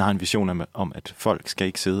vi simpelthen har en vision om, at folk skal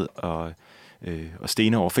ikke sidde og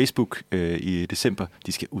stene over Facebook i december.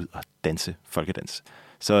 De skal ud og danse folkedans.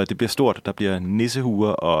 Så det bliver stort. Der bliver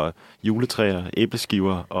nissehuer og juletræer,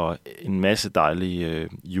 æbleskiver og en masse dejlige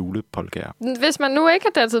julepolkaer. Hvis man nu ikke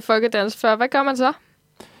har danset folkedans før, hvad gør man så?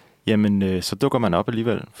 Jamen, så dukker man op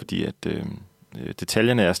alligevel, fordi at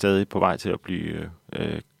detaljerne er stadig på vej til at blive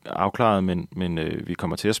afklaret, men vi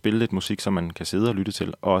kommer til at spille lidt musik, som man kan sidde og lytte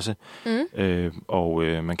til også. Og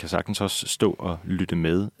man kan sagtens også stå og lytte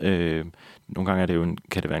med. Nogle gange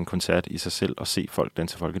kan det være en koncert i sig selv at se folk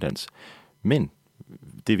danse folkedans. Men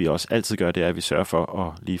det vi også altid gør, det er, at vi sørger for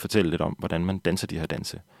at lige fortælle lidt om, hvordan man danser de her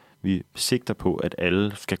danse. Vi sigter på, at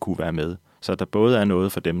alle skal kunne være med. Så der både er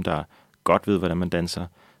noget for dem, der godt ved, hvordan man danser,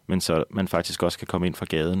 men så man faktisk også kan komme ind fra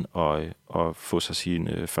gaden og få sig sin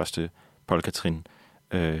første polkatrin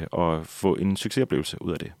og få en succesoplevelse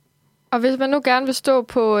ud af det. Og hvis man nu gerne vil stå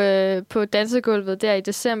på dansegulvet der i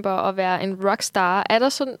december og være en rockstar, er der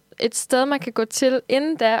sådan et sted, man kan gå til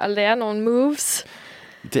inden da og lære nogle moves?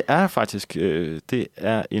 Det er faktisk der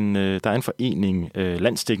er en forening,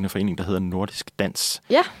 landsdækkende forening, der hedder Nordisk Dans,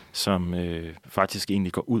 som faktisk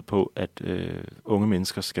egentlig går ud på, at unge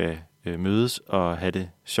mennesker skal mødes og have det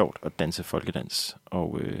sjovt at danse folkedans.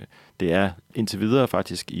 Og det er indtil videre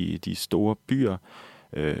faktisk i de store byer,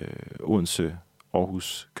 Odense,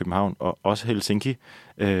 Aarhus, København og også Helsinki,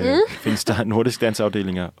 findes der nordisk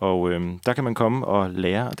dansafdelinger. Og der kan man komme og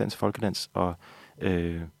lære at danse folkedans og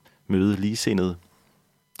møde ligesindede.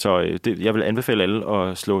 Så jeg vil anbefale alle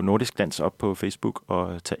at slå nordisk dans op på Facebook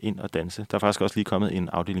og tage ind og danse. Der er faktisk også lige kommet en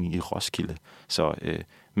afdeling i Roskilde, så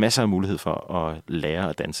masser af mulighed for at lære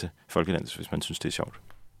at danse folkedans, hvis man synes, det er sjovt.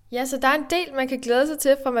 Ja, så der er en del, man kan glæde sig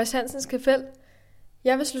til fra Mads Hansens Kapel.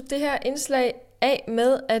 Jeg vil slutte det her indslag af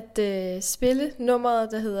med at spille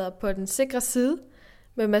nummeret, der hedder På den sikre side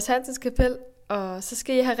med Mads Hansens Kapel. Og så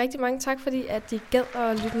skal I have rigtig mange tak, fordi at I gad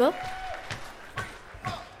at lytte med.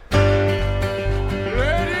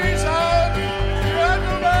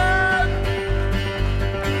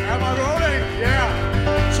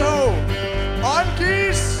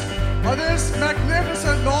 For this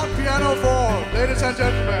magnificent Lord Piano Fall, ladies and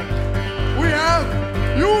gentlemen, we have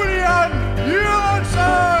Julian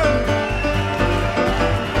Jørgensen!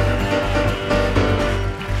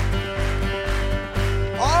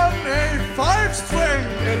 On a 5-string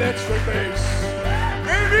electric bass,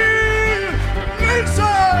 Emil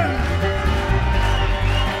Nielsen!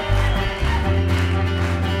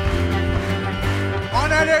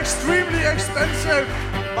 On an extremely expensive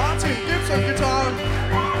Martin Gibson guitar,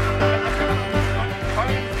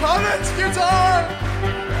 Collins guitar,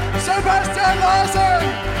 Sebastian Larsen.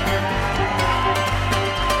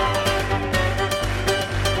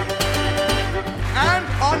 And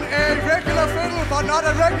on a regular fiddle, but not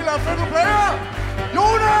a regular fiddle player,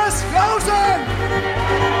 Jonas Clausen.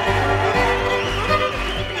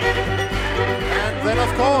 And then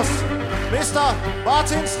of course, Mr.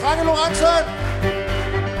 Martin Strange Lorentzen.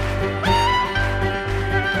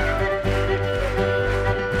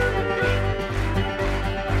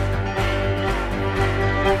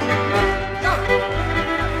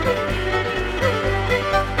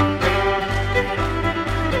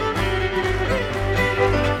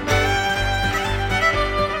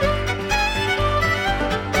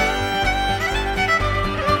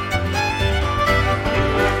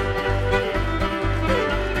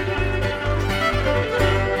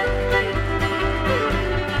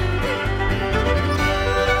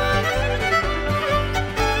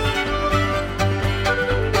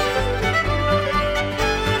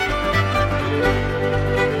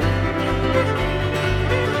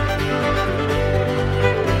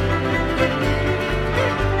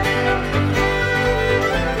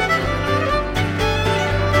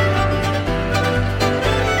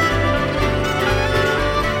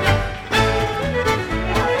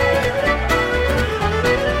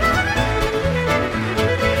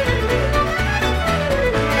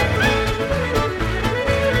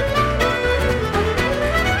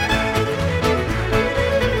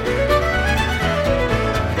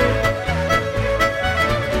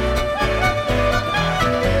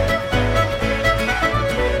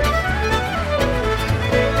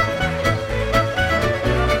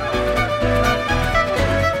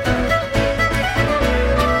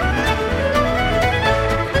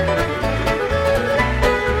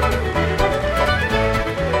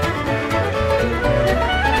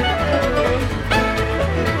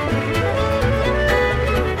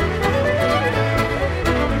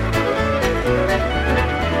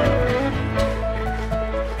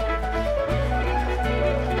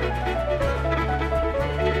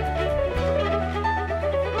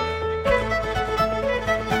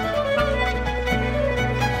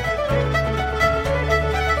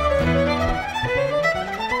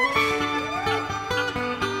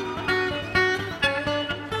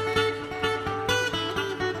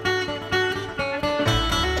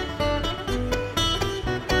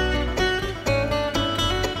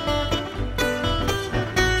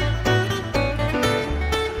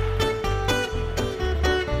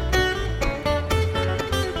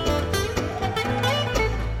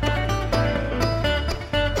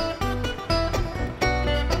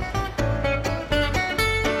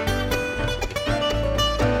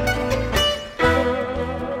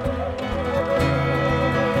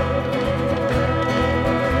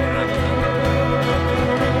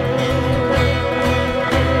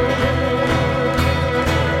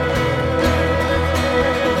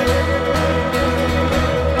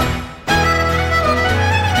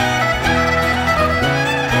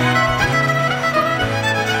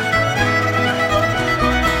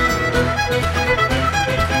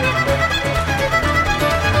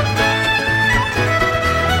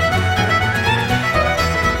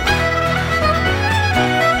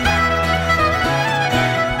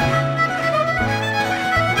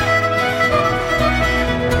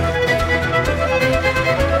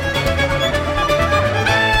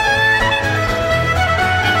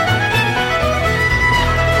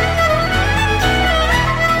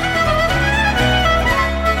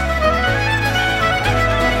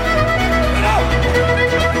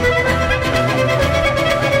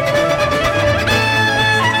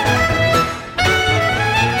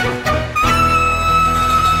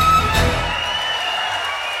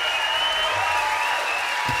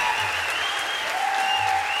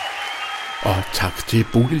 tak til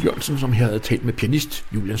Bodil Jørgensen, som her havde talt med pianist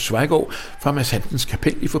Julian Zweigård fra Mads Hansens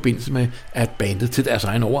Kapel i forbindelse med, at bandet til deres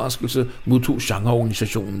egen overraskelse modtog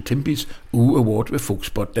genreorganisationen Tempis Uge Award ved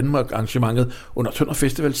Folkspot Danmark arrangementet under Tønder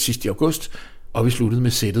Festival sidst i august, og vi sluttede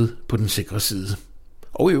med sættet på den sikre side.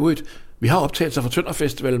 Og i øvrigt, vi har optagelser fra Tønder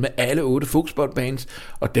Festival med alle 8 Folkspot bands,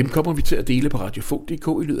 og dem kommer vi til at dele på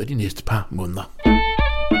radiofolk.dk i løbet af de næste par måneder.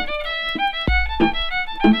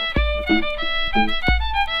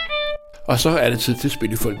 Og så er det tid til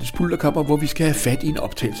Spillefolkets Pulterkammer, hvor vi skal have fat i en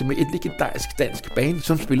optagelse med et legendarisk dansk band,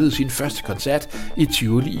 som spillede sin første koncert i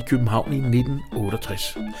Tivoli i København i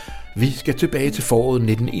 1968. Vi skal tilbage til foråret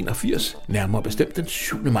 1981, nærmere bestemt den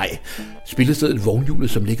 7. maj. Spillestedet Vognhjulet,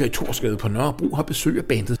 som ligger i Torsgade på Nørrebro, har besøg af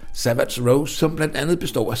bandet Savage Rose, som blandt andet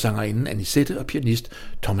består af sangerinden Anisette og pianist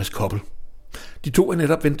Thomas Koppel. De to er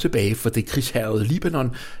netop vendt tilbage fra det krigshærgede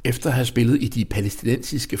Libanon, efter at have spillet i de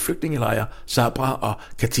palæstinensiske flygtningelejre Sabra og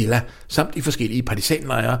Katila, samt i forskellige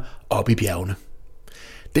partisanlejre oppe i bjergene.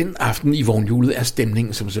 Den aften i Vognhjulet er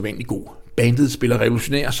stemningen som sædvanlig god. Bandet spiller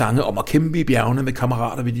revolutionære sange om at kæmpe i bjergene med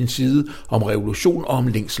kammerater ved din side, om revolution og om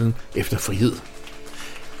længslen efter frihed.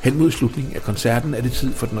 Hen mod slutningen af koncerten er det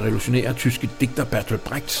tid for den revolutionære tyske digter Bertolt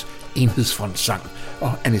Brechts enhedsfrontsang,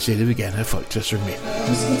 og Anisette vil gerne have folk til at synge med.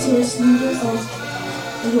 Vi skal til at slutte, og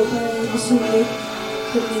jeg håber, at I vil synge lidt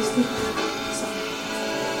på det næste sang.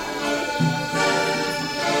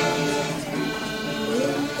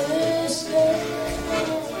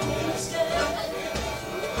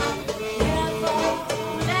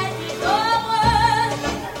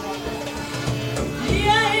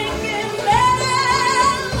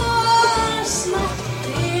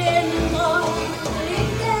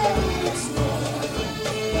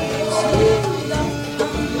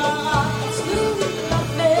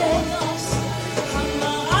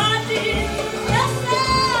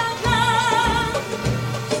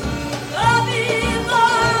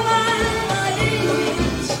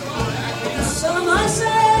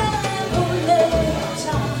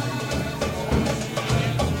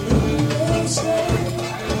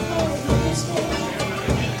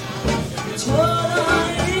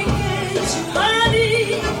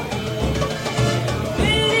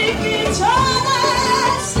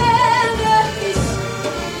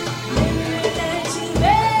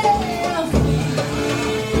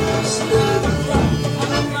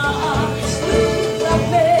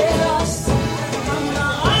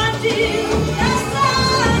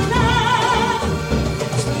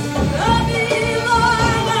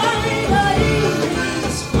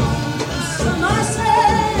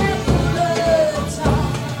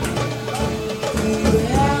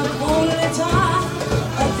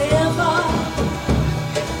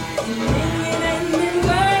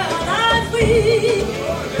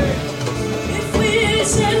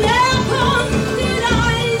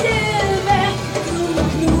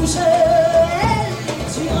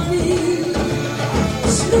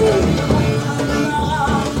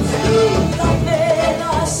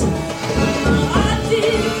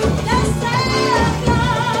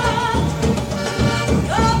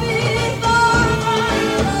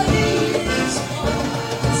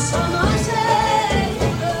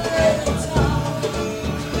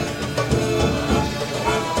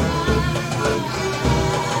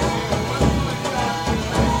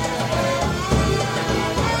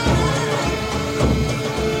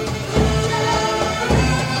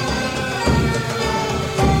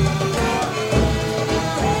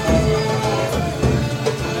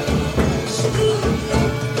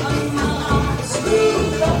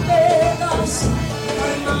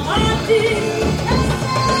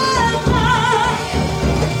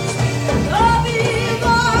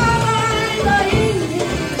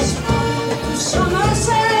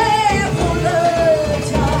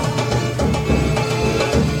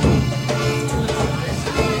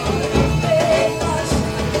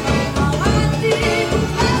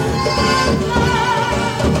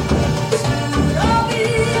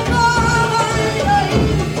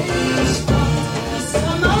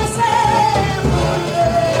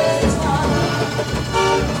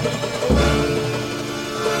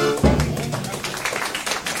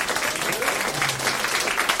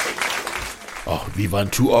 Vi var en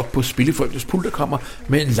tur op på Spillefolkets Pulterkammer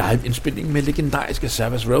med en live-indspilning med legendariske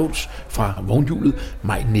Savage Rose fra Vognhjulet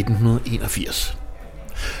maj 1981.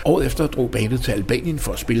 Året efter drog bandet til Albanien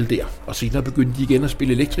for at spille der, og senere begyndte de igen at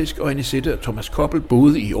spille elektrisk, og Anisette og Thomas Koppel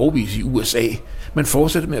boede i årevis i USA, men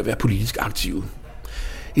fortsatte med at være politisk aktive.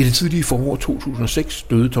 I det tidlige forår 2006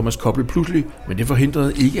 døde Thomas Koppel pludselig, men det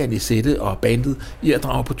forhindrede ikke Anisette og bandet i at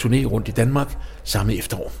drage på turné rundt i Danmark samme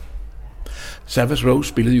efterår. Savage Rose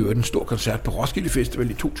spillede jo en stor koncert på Roskilde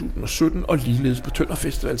Festival i 2017 og ligeledes på Tønder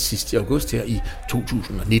Festival sidst i august her i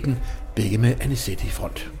 2019, begge med Anisette i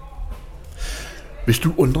front. Hvis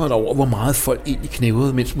du undrer dig over, hvor meget folk egentlig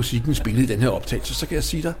knævrede, mens musikken spillede i den her optagelse, så kan jeg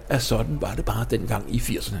sige dig, at sådan var det bare dengang i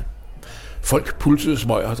 80'erne. Folk pulsede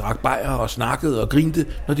smøger og drak bajer og snakkede og grinte,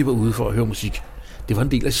 når de var ude for at høre musik. Det var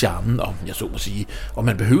en del af charmen, om jeg så må sige, og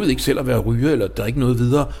man behøvede ikke selv at være ryger eller drikke noget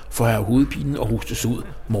videre, for at have hovedpine og hostes ud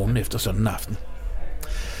morgen efter sådan en aften.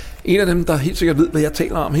 En af dem, der helt sikkert ved, hvad jeg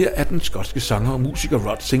taler om her, er den skotske sanger og musiker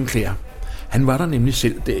Rod Sinclair. Han var der nemlig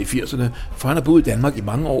selv der i 80'erne, for han har boet i Danmark i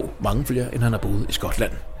mange år, mange flere end han har boet i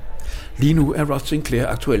Skotland. Lige nu er Rod Sinclair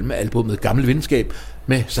aktuel med albumet Gammel Venskab,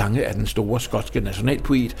 med sange af den store skotske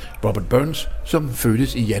nationalpoet Robert Burns, som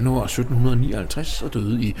fødtes i januar 1759 og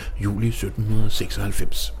døde i juli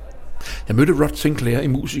 1796. Jeg mødte Rod Sinclair i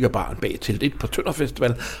musikerbaren bag Telt 1 på Tønder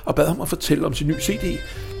Festival og bad ham at fortælle om sin nye CD,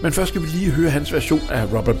 men først skal vi lige høre hans version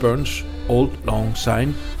af Robert Burns' Old Long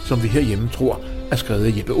Syne, som vi herhjemme tror er skrevet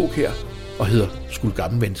af Jeppe Aukjær og hedder Skulle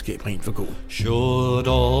gammel venskab rent forgå. Should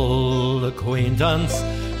old acquaintance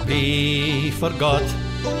be forgot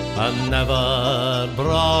and never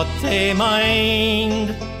brought to mind?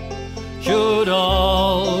 Should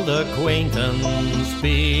old acquaintance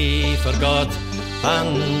be forgot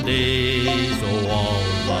and days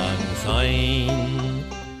old lang syne?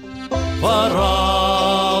 For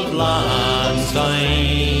old lang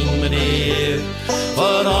syne, my dear,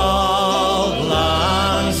 for old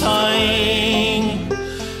lang syne,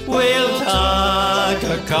 we'll take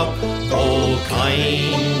a cup of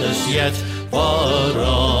kindness yet for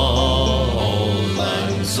old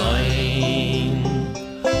lang syne.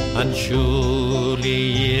 And surely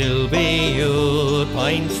you'll be your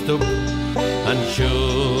pint stub, and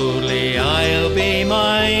surely I'll be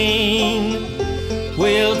mine.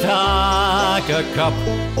 We'll take a cup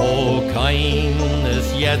of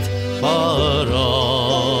kindness yet for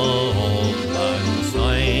old lang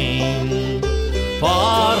syne.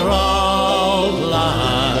 For old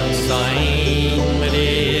lang syne, my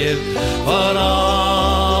dear, for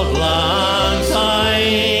old lang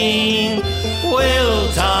syne, we'll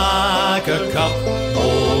take a cup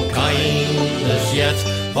of kindness yet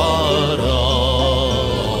for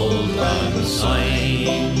old lang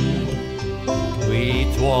syne. We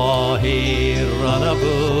twa here run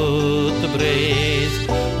about the braes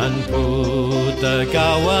and put the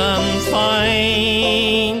gowans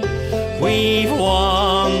fine. We've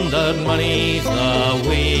wandered many's the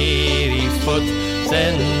weary foot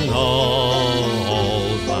since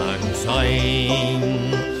old lang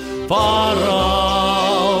syne. For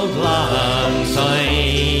old lang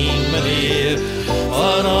syne, my dear,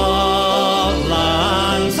 for old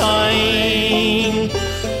lang syne,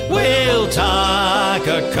 we'll take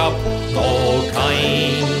a cup of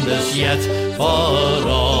kindness yet for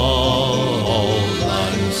old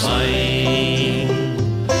lang syne.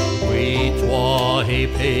 We twa he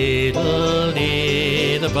paddled i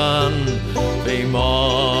the burn frae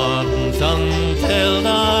morns until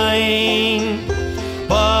nine,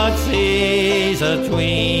 but seas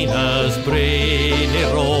atween us bravely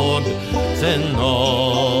rode sin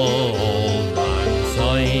old lang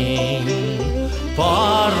syne.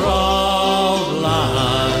 For old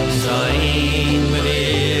lang syne, my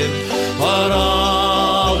dear, for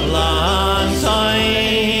old lang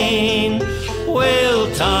syne, we'll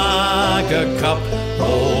take a cup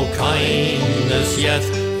of kindness yet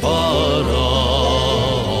for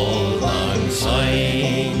old lang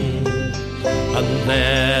syne. And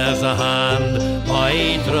there's a hand by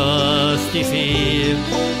trusty fear,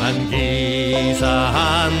 and gives a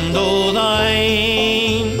hand o'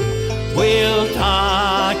 thine. We'll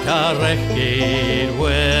take a record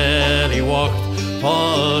where he walked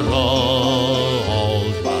for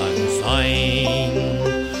old lang syne.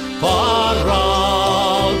 For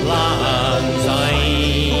old lang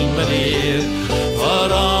syne, my dear, for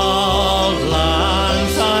old lang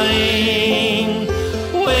syne,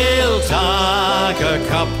 we'll take a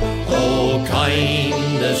cup of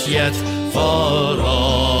kindness yet for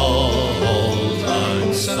old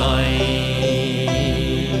lang syne.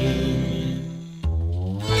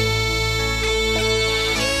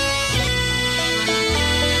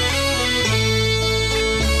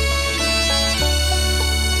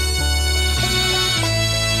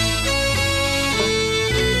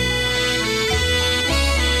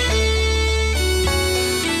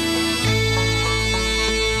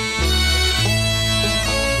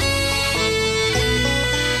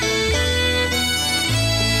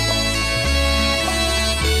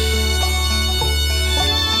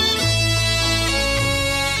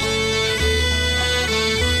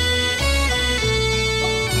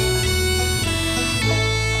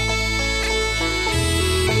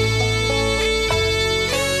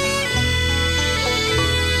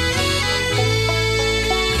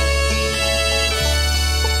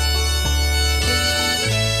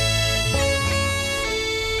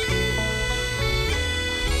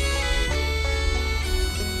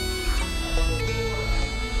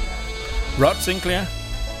 Rod Sinclair,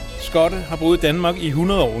 skotte, har boet i Danmark i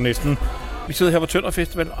 100 år næsten. Vi sidder her på Tønder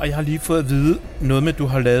Festival, og jeg har lige fået at vide noget med, at du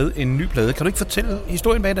har lavet en ny plade. Kan du ikke fortælle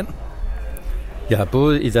historien bag den? Jeg har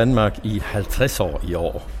boet i Danmark i 50 år i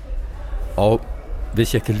år. Og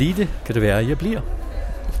hvis jeg kan lide det, kan det være, at jeg bliver.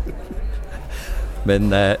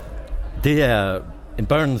 Men det er en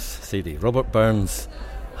Burns-CD. Robert Burns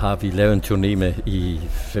har vi lavet en turné med i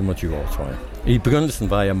 25 år, tror jeg. I begyndelsen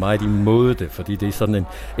var jeg meget imod det, fordi det er sådan en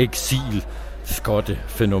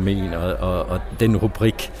eksil-skotte-fænomen, og den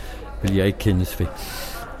rubrik vil jeg ikke kendes ved.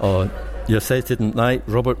 Og jeg sagde til den, nej,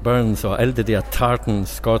 Robert Burns og alt det der tartan,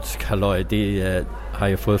 skotsk halløj, det har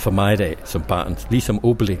jeg fået for meget af som barn. Ligesom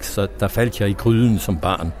Obelix, så der faldt jeg i gryden som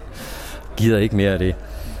barn. Gider ikke mere af det.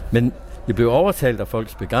 Men jeg blev overtalt af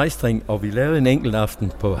folks begejstring, og vi lavede en enkelt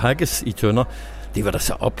aften på Haggis i Tønder. Det var da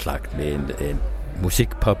så oplagt med en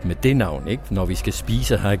musikpop med det navn, ikke? Når vi skal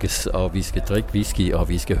spise haggis, og vi skal drikke whisky, og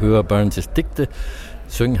vi skal høre Burns' digte,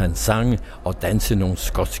 synge hans sange og danse nogle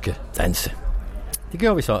skotske danse. Det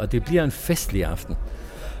gjorde vi så, og det bliver en festlig aften.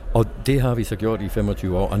 Og det har vi så gjort i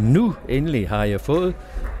 25 år. Og nu endelig har jeg fået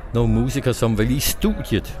nogle musikere, som vil i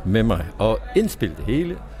studiet med mig og indspille det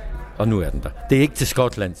hele. Og nu er den der. Det er ikke til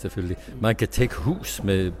Skotland selvfølgelig. Man kan tække hus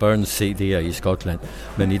med Burns CD'er i Skotland.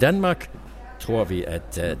 Men i Danmark tror vi,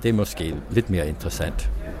 at det er måske lidt mere interessant.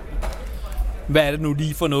 Hvad er det nu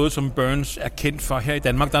lige for noget, som Burns er kendt for her i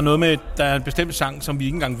Danmark? Der er en bestemt sang, som vi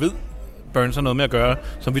ikke engang ved, Burns har noget med at gøre,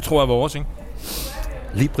 som vi tror er vores, ikke?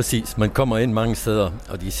 Lige præcis. Man kommer ind mange steder,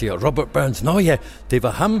 og de siger, Robert Burns, nå ja, det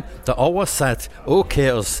var ham, der oversat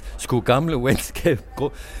O'Cares skulle gamle venskab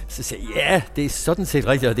gå. Så siger jeg, ja, det er sådan set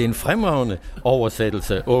rigtigt, og det er en fremragende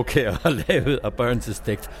oversættelse, O'Care har lavet af Burns'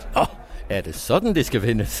 digt. Er det sådan, det skal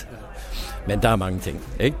vendes? Men der er mange ting,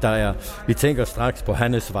 ikke? Vi tænker straks på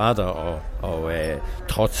Hannes Varder og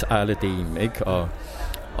Trods alle dem, ikke? Og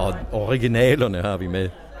originalerne har vi med.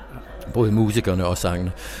 Både musikerne og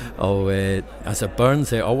sangene. Og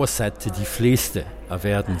Burns er oversat til de fleste af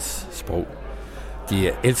verdens sprog.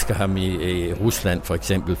 De elsker ham i Rusland for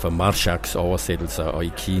eksempel for Marshaks oversættelser, og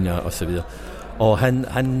i Kina og så videre. Og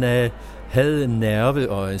han havde en nerve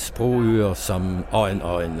og en sprogøre og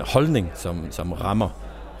en holdning, som rammer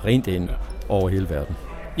rent ind over hele verden.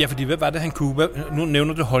 Ja, fordi hvad var det, han kunne? Nu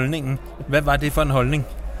nævner du holdningen. Hvad var det for en holdning?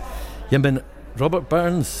 Jamen, Robert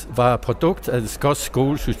Burns var produkt af et skotsk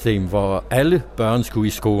skolesystem, hvor alle børn skulle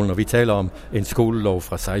i skolen, og vi taler om en skolelov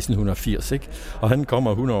fra 1680, ikke? Og han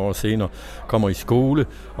kommer 100 år senere, kommer i skole,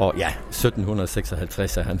 og ja,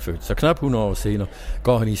 1756 er han født. Så knap 100 år senere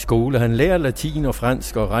går han i skole. Han lærer latin og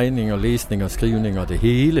fransk og regning og læsning og skrivning og det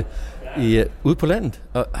hele ude på landet.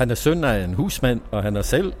 Og han er søn af en husmand, og han er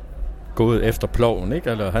selv gået efter ploven, ikke?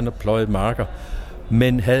 Eller han har pløjet marker,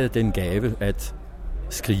 men havde den gave at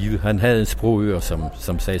skrive. Han havde en sprogør,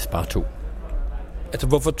 som sagde sparto. Altså,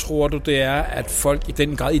 hvorfor tror du, det er, at folk i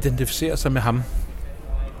den grad identificerer sig med ham?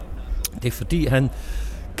 Det er, fordi han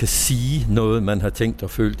kan sige noget, man har tænkt og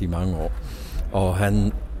følt i mange år. Og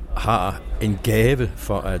han har en gave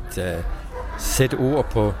for at sætte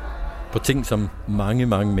ord på ting, som mange,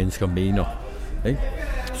 mange mennesker mener. Ikke?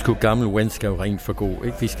 Skulle gamle venskab rent for god.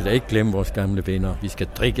 Ikke? Vi skal da ikke glemme vores gamle venner. Vi skal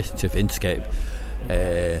drikke til venskab.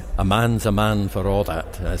 Aman for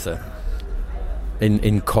rådat. Altså,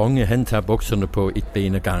 en konge, han tager bukserne på et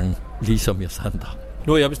ben ad gangen, ligesom jeg Sandra.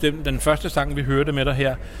 Nu har jeg bestemt den første sang, vi hørte med dig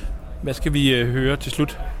her. Hvad skal vi høre til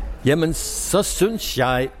slut? Jamen, så synes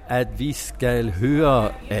jeg, at vi skal høre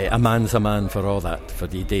Aman for rådat,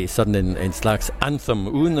 fordi det er sådan en slags anthem,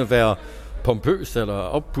 uden at være pompøs eller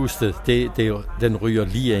oppustet. Den ryger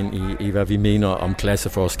lige ind i hvad vi mener om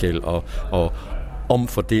klasseforskel og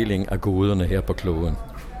omfordeling af goderne her på kloden.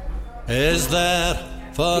 Is there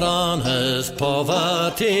for honest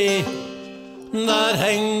poverty that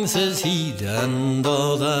hangs his head and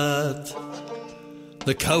all that?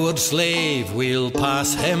 The coward slave will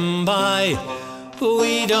pass him by,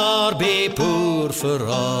 we'd all be poor for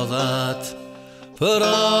all that. For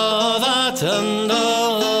all that and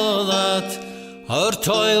all that, our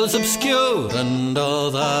toils obscure and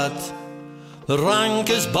all that. The rank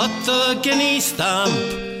is but the guinea stamp,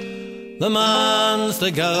 the man's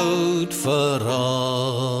the goat for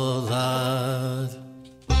all that.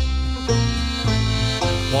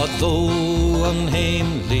 What though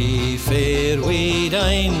unhamely fair we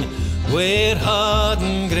dine, we're hard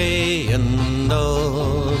and grey and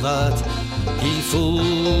all that. He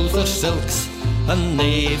fools their silks and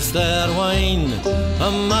knaves their wine,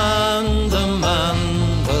 a man's a man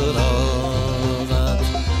for all that.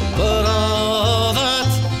 For all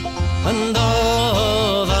that and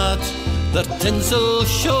all that, their tinsel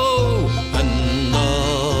show and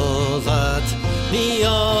all that. the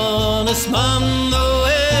honest man, though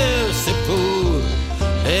is poor,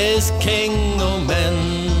 is king of men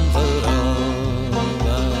forever.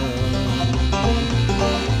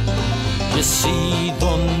 You see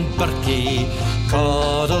Dunbarky,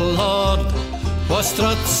 God a Lord, was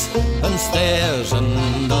struts and stairs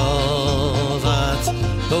and all that,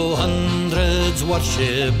 though hundreds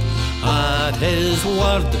worship at his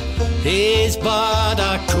word, he's but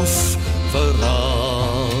a coof for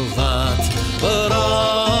all that, for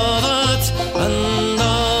all that and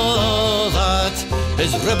all that,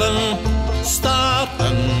 his ribbon star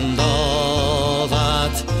and all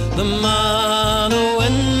that, the man of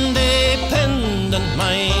independent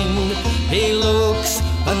mind, he looks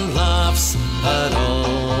and laughs at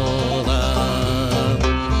all that.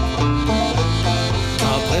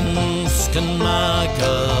 A prince can make a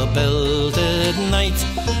builded knight,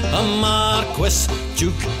 a marquis,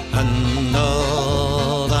 duke, and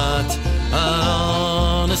all that. An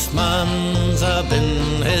honest man's a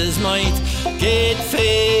been his might, great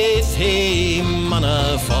faith he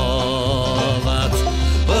manna for that.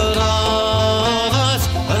 But all that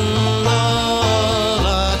and all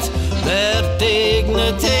that, their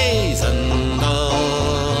dignities and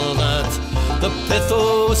all that, the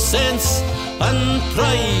pathos, sense, and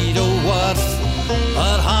pride of worth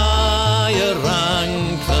are higher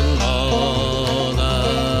rank than all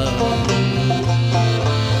that.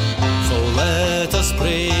 So let us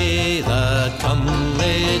pray that come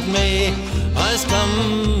it may, as come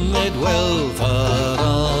it will, for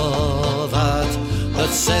all that,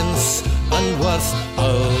 that sense and worth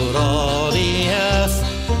out all the earth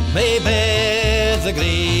may bear the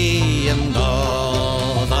grey and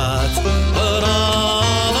all that. But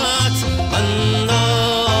all that and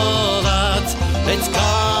all that, it's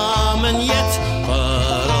common yet,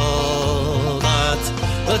 for all that,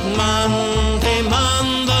 that man to man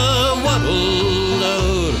the world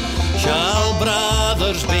o'er shall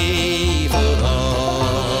brothers be, for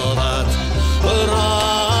all that, for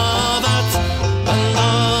all that and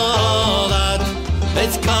all that,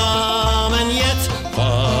 it's common yet,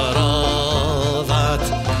 for all that,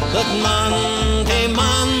 that man to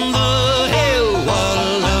man the whole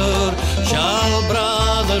world o'er shall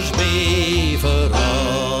brothers be, for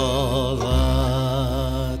all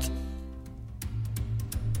that.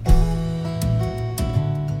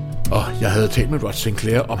 Og jeg havde talt med Rod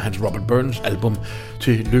Sinclair om hans Robert Burns album.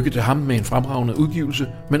 Til lykke til ham med en fremragende udgivelse,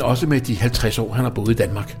 men også med de 50 år, han har boet i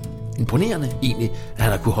Danmark. Imponerende egentlig, at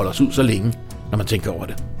han har kunne holde os ud så længe, når man tænker over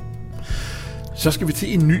det. Så skal vi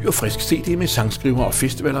til en ny og frisk CD med sangskriver og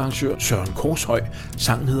festivalarrangør Søren Korshøj.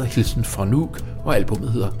 Sangen hedder Hilsen fra Nuuk, og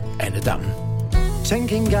albumet hedder Andedammen.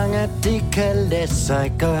 Tænk engang, at det kan lade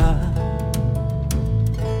sig gøre.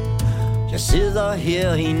 Jeg sidder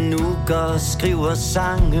her i Nuuk og skriver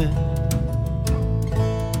sange.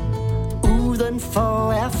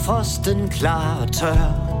 Udenfor er frosten klar og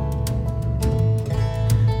tør.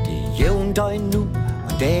 Det er jævndøgn nu,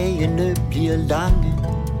 og dagene bliver lange.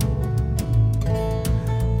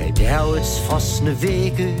 Af bjergets frosne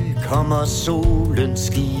vægge kommer solen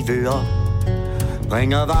skive op.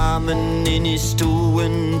 Bringer varmen ind i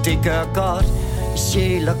stuen, det gør godt i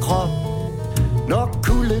sjæl og krop. Når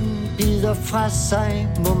kulden bider fra sig,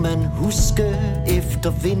 må man huske, efter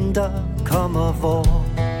vinter kommer vår.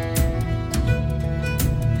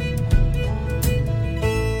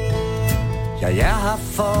 Jeg er her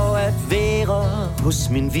for at være hos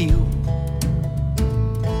min viv.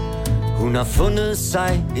 Hun har fundet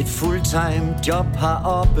sig et fulltime job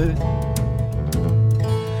heroppe.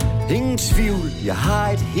 Ingen tvivl, jeg har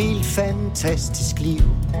et helt fantastisk liv.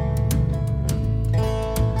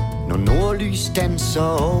 Når nordlys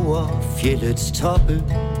danser over fjeldets toppe,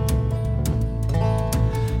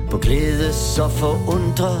 på glædes og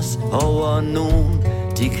forundres over nogen,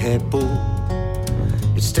 de kan bo.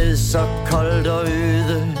 Et sted så koldt og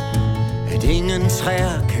øde, at ingen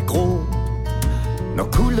træer kan gro. Når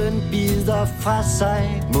kulden bider fra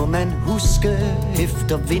sig, må man huske,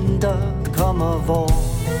 efter vinter kommer vår.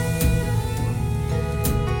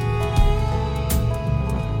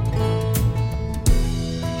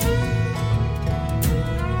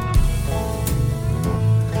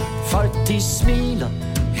 Folk de smiler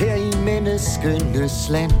her i menneskenes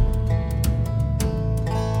land.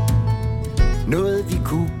 Noget vi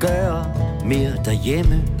kunne gøre mere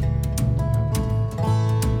derhjemme.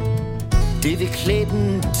 Det vil klæde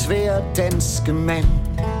den tvære danske mand.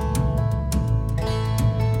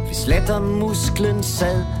 Hvis lattermusklen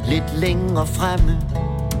sad lidt længere fremme.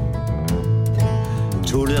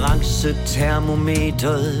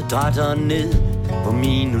 Tolerancetermometeret drætter ned på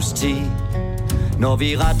 -10. Når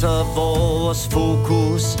vi retter vores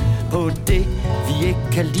fokus på det, vi ikke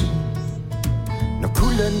kan lide. Når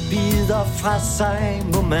kulden bider fra sig,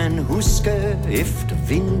 må man huske, efter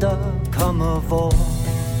vinter kommer vår.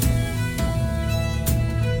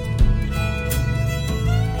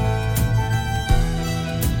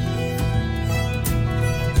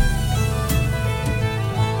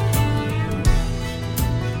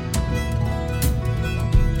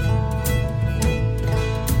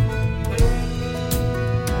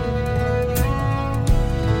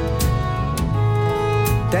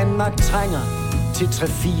 Danmark trænger til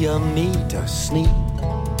 3-4 meter sne,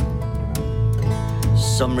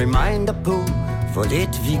 som reminder på, hvor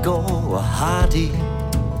let vi går og har det.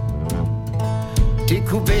 Det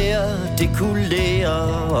kunne være, det kunne lære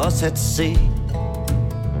os at se.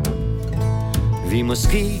 Vi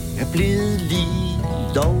måske er blevet lige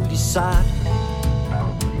lovligt sart.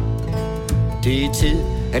 Det er tid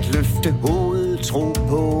at løfte hovedet, tro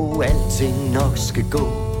på, alting nok skal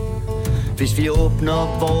gå. Hvis vi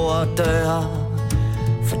åbner vores døre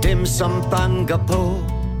for dem, som banker på.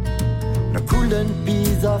 Når kulden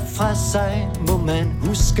bider fra sig, må man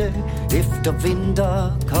huske, efter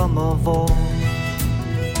vinter kommer vår.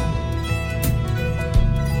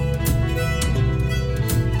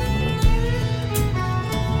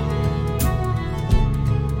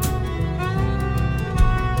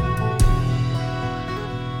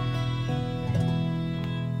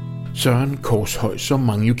 Søren Korshøj, som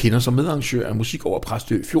mange jo kender som medarrangør af musik over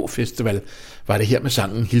Præstø Fjord Festival, var det her med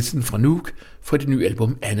sangen Hilsen fra Nuuk fra det nye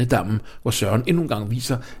album Andedammen, hvor Søren endnu en gang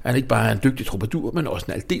viser, at han ikke bare er en dygtig troubadour, men også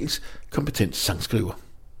en aldeles kompetent sangskriver.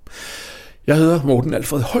 Jeg hedder Morten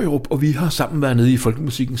Alfred Højrup, og vi har sammen været nede i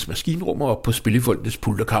Folkemusikkens maskinrum og på Spillefolkenes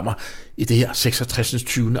pulterkammer i det her 66.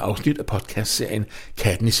 20. afsnit af podcastserien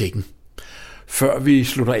Katten i sækken. Før vi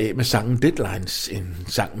slutter af med sangen Deadlines, en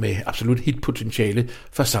sang med absolut hitpotentiale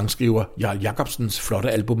fra sangskriver Jarl Jacobsens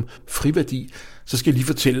flotte album Friværdi, så skal jeg lige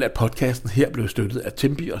fortælle, at podcasten her blev støttet af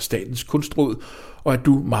Tempi og Statens Kunstråd, og at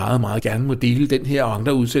du meget, meget gerne må dele den her og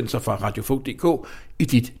andre udsendelser fra radiofolk.dk i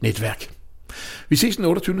dit netværk. Vi ses den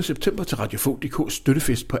 28. september til radiofolk.dk's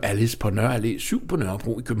støttefest på Alice på Nørre Allé 7 på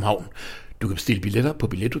Nørrebro i København. Du kan bestille billetter på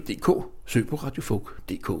billetto.dk, søg på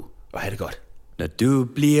radiofolk.dk og have det godt. Når du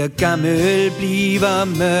bliver gammel, bliver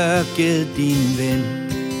mørket din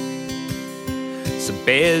ven. Så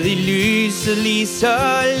bad i lyset lige så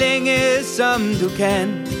længe som du kan.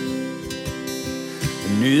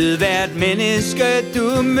 Nyd hvert menneske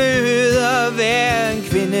du møder, vær en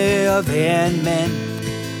kvinde og vær en mand.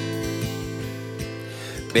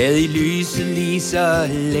 Bad i lyset lige så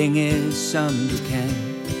længe som du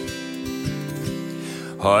kan.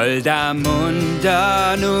 Hold dig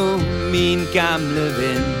munter nu, min gamle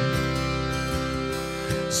ven.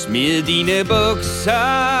 Smid dine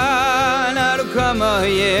bukser, når du kommer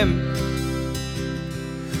hjem.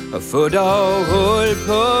 Og få dog hul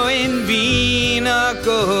på en vin og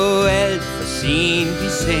gå alt for sent i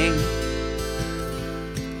seng.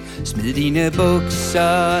 Smid dine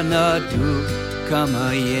bukser, når du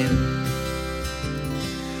kommer hjem.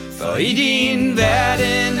 For i din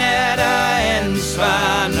verden er der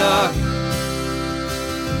ansvar nok.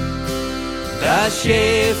 Der er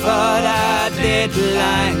chefer, der er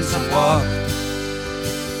deadlines og brok.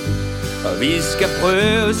 Og vi skal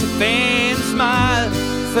prøve så fans meget,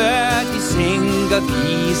 før de sænker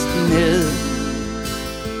kisten ned.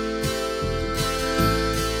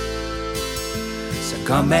 Så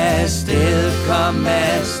kom afsted, kom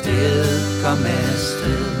afsted, kom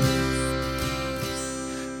afsted.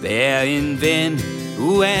 Vær en ven,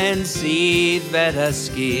 uanset hvad der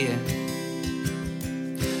sker.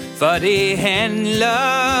 For det handler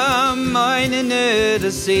om øjnene, der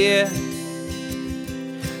ser.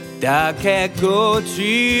 Der kan gå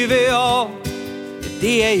 20 år,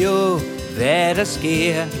 det er jo hvad der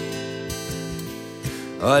sker.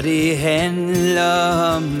 Og det handler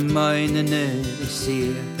om øjnene, der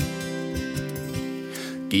ser.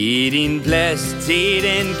 Giv din plads til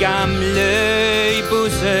den gamle i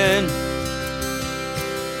bussen.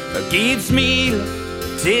 Og giv et smil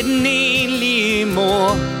til den enlige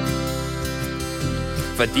mor.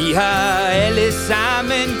 For de har alle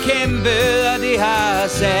sammen kæmpet, og det har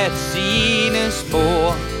sat sine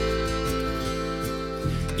spor.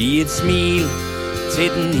 Giv et smil til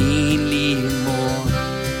den enlige mor.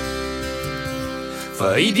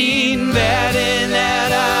 For i din verden er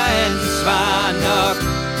der ansvar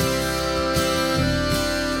nok.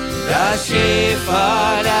 Der er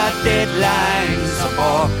chefer, der er deadlines og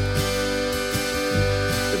brok.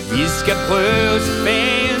 Vi skal prøve så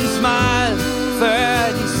fans meget,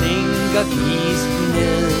 før de sænker kisten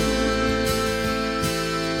ned.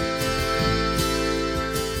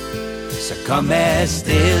 Så kom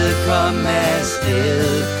afsted, kom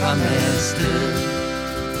afsted, kom afsted.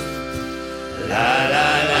 La la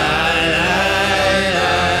la la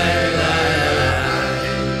la la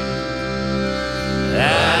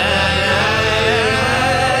la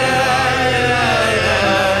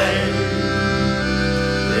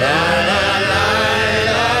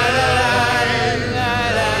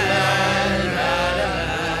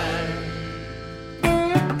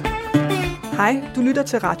Hej, du lytter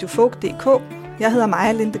til Radio Folk.dk. Jeg hedder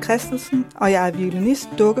Maja Linde Christensen, og jeg er violinist,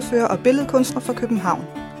 dukkefører og billedkunstner fra København.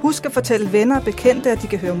 Husk at fortælle venner og bekendte, at de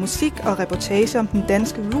kan høre musik og reportage om den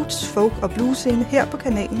danske roots, folk og blues-scene her på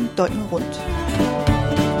kanalen døgnet rundt.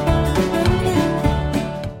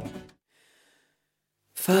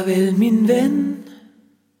 Farvel min ven,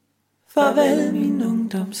 farvel min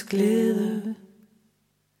ungdomsglæde.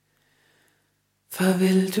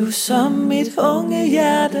 Farvel du som mit unge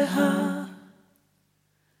hjerte har.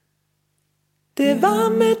 Det var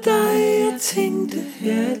med dig jeg tænkte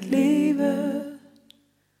her at leve.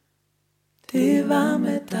 Det var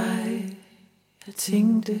med dig jeg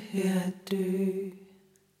tænkte her at dø.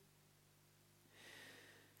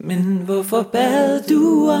 Men hvorfor bad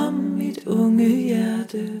du om mit unge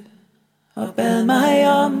hjerte og bad mig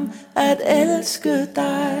om at elske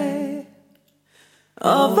dig?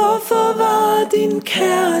 Og hvorfor var din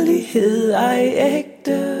kærlighed ej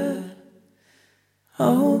ægte?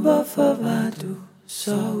 Og hvorfor var du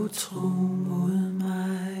så utro mod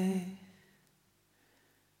mig?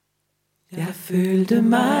 Jeg følte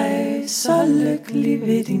mig så lykkelig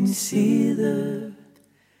ved din side.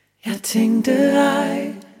 Jeg tænkte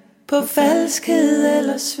ej på falskhed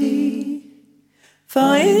eller svig.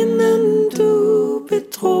 For inden du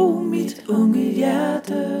bedrog mit unge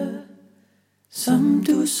hjerte, som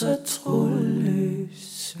du så troløs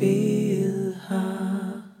svedet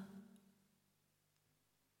har.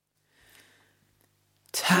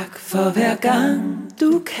 Tak for hver gang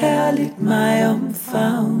du kærligt mig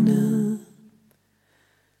omfavnede.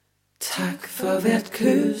 Tak for hvert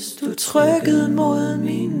kys du trykkede mod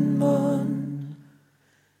min mund.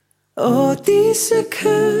 Og disse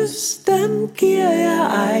kys, dem giver jeg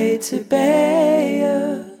ej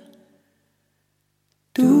tilbage.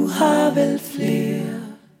 Du har vel flere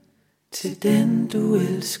til den du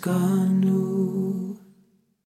elsker nu.